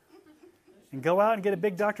 And go out and get a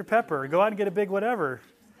big Dr. Pepper. Or go out and get a big whatever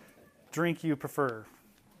drink you prefer.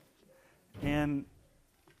 And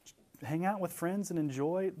hang out with friends and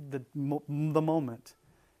enjoy the moment.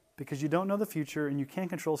 Because you don't know the future and you can't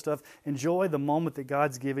control stuff. Enjoy the moment that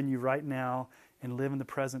God's given you right now and live in the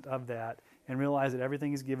present of that. And realize that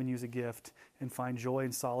everything He's given you is a gift. And find joy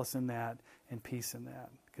and solace in that and peace in that.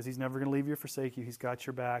 Because He's never going to leave you or forsake you. He's got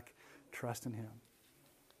your back. Trust in Him.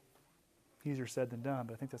 Easier said than done,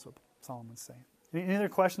 but I think that's what Solomon's saying. Any other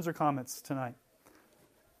questions or comments tonight?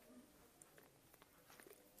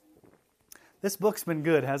 This book's been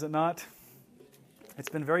good, has it not? It's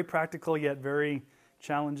been very practical, yet very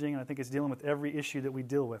challenging, and I think it's dealing with every issue that we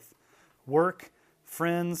deal with. Work,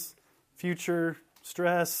 friends, future,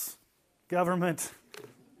 stress, government,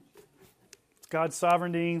 God's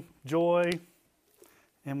sovereignty, joy,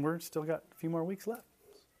 and we're still got a few more weeks left.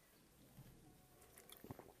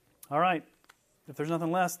 All right. If there's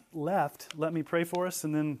nothing left, let me pray for us,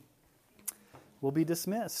 and then we'll be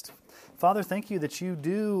dismissed. Father, thank You that You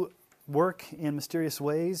do work in mysterious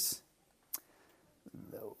ways.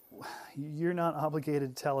 You're not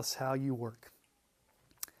obligated to tell us how You work.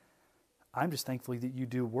 I'm just thankful that You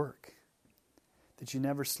do work, that You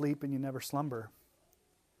never sleep and You never slumber,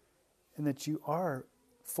 and that You are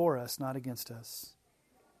for us, not against us,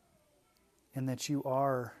 and that You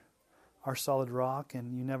are our solid rock,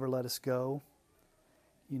 and You never let us go.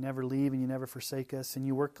 You never leave and You never forsake us, and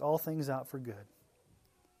You work all things out for good.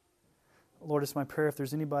 Lord, it's my prayer if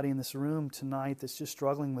there's anybody in this room tonight that's just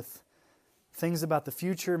struggling with things about the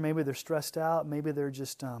future, maybe they're stressed out, maybe they're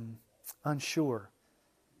just unsure.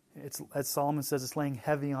 It's, as Solomon says, it's laying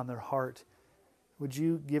heavy on their heart. Would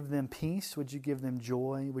You give them peace? Would You give them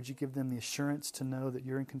joy? Would You give them the assurance to know that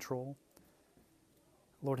You're in control?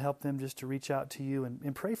 Lord, help them just to reach out to You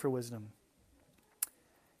and pray for wisdom.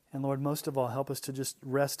 And Lord, most of all, help us to just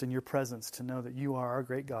rest in your presence, to know that you are our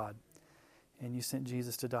great God. And you sent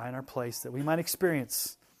Jesus to die in our place that we might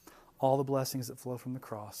experience all the blessings that flow from the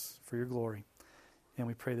cross for your glory. And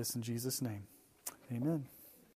we pray this in Jesus' name. Amen.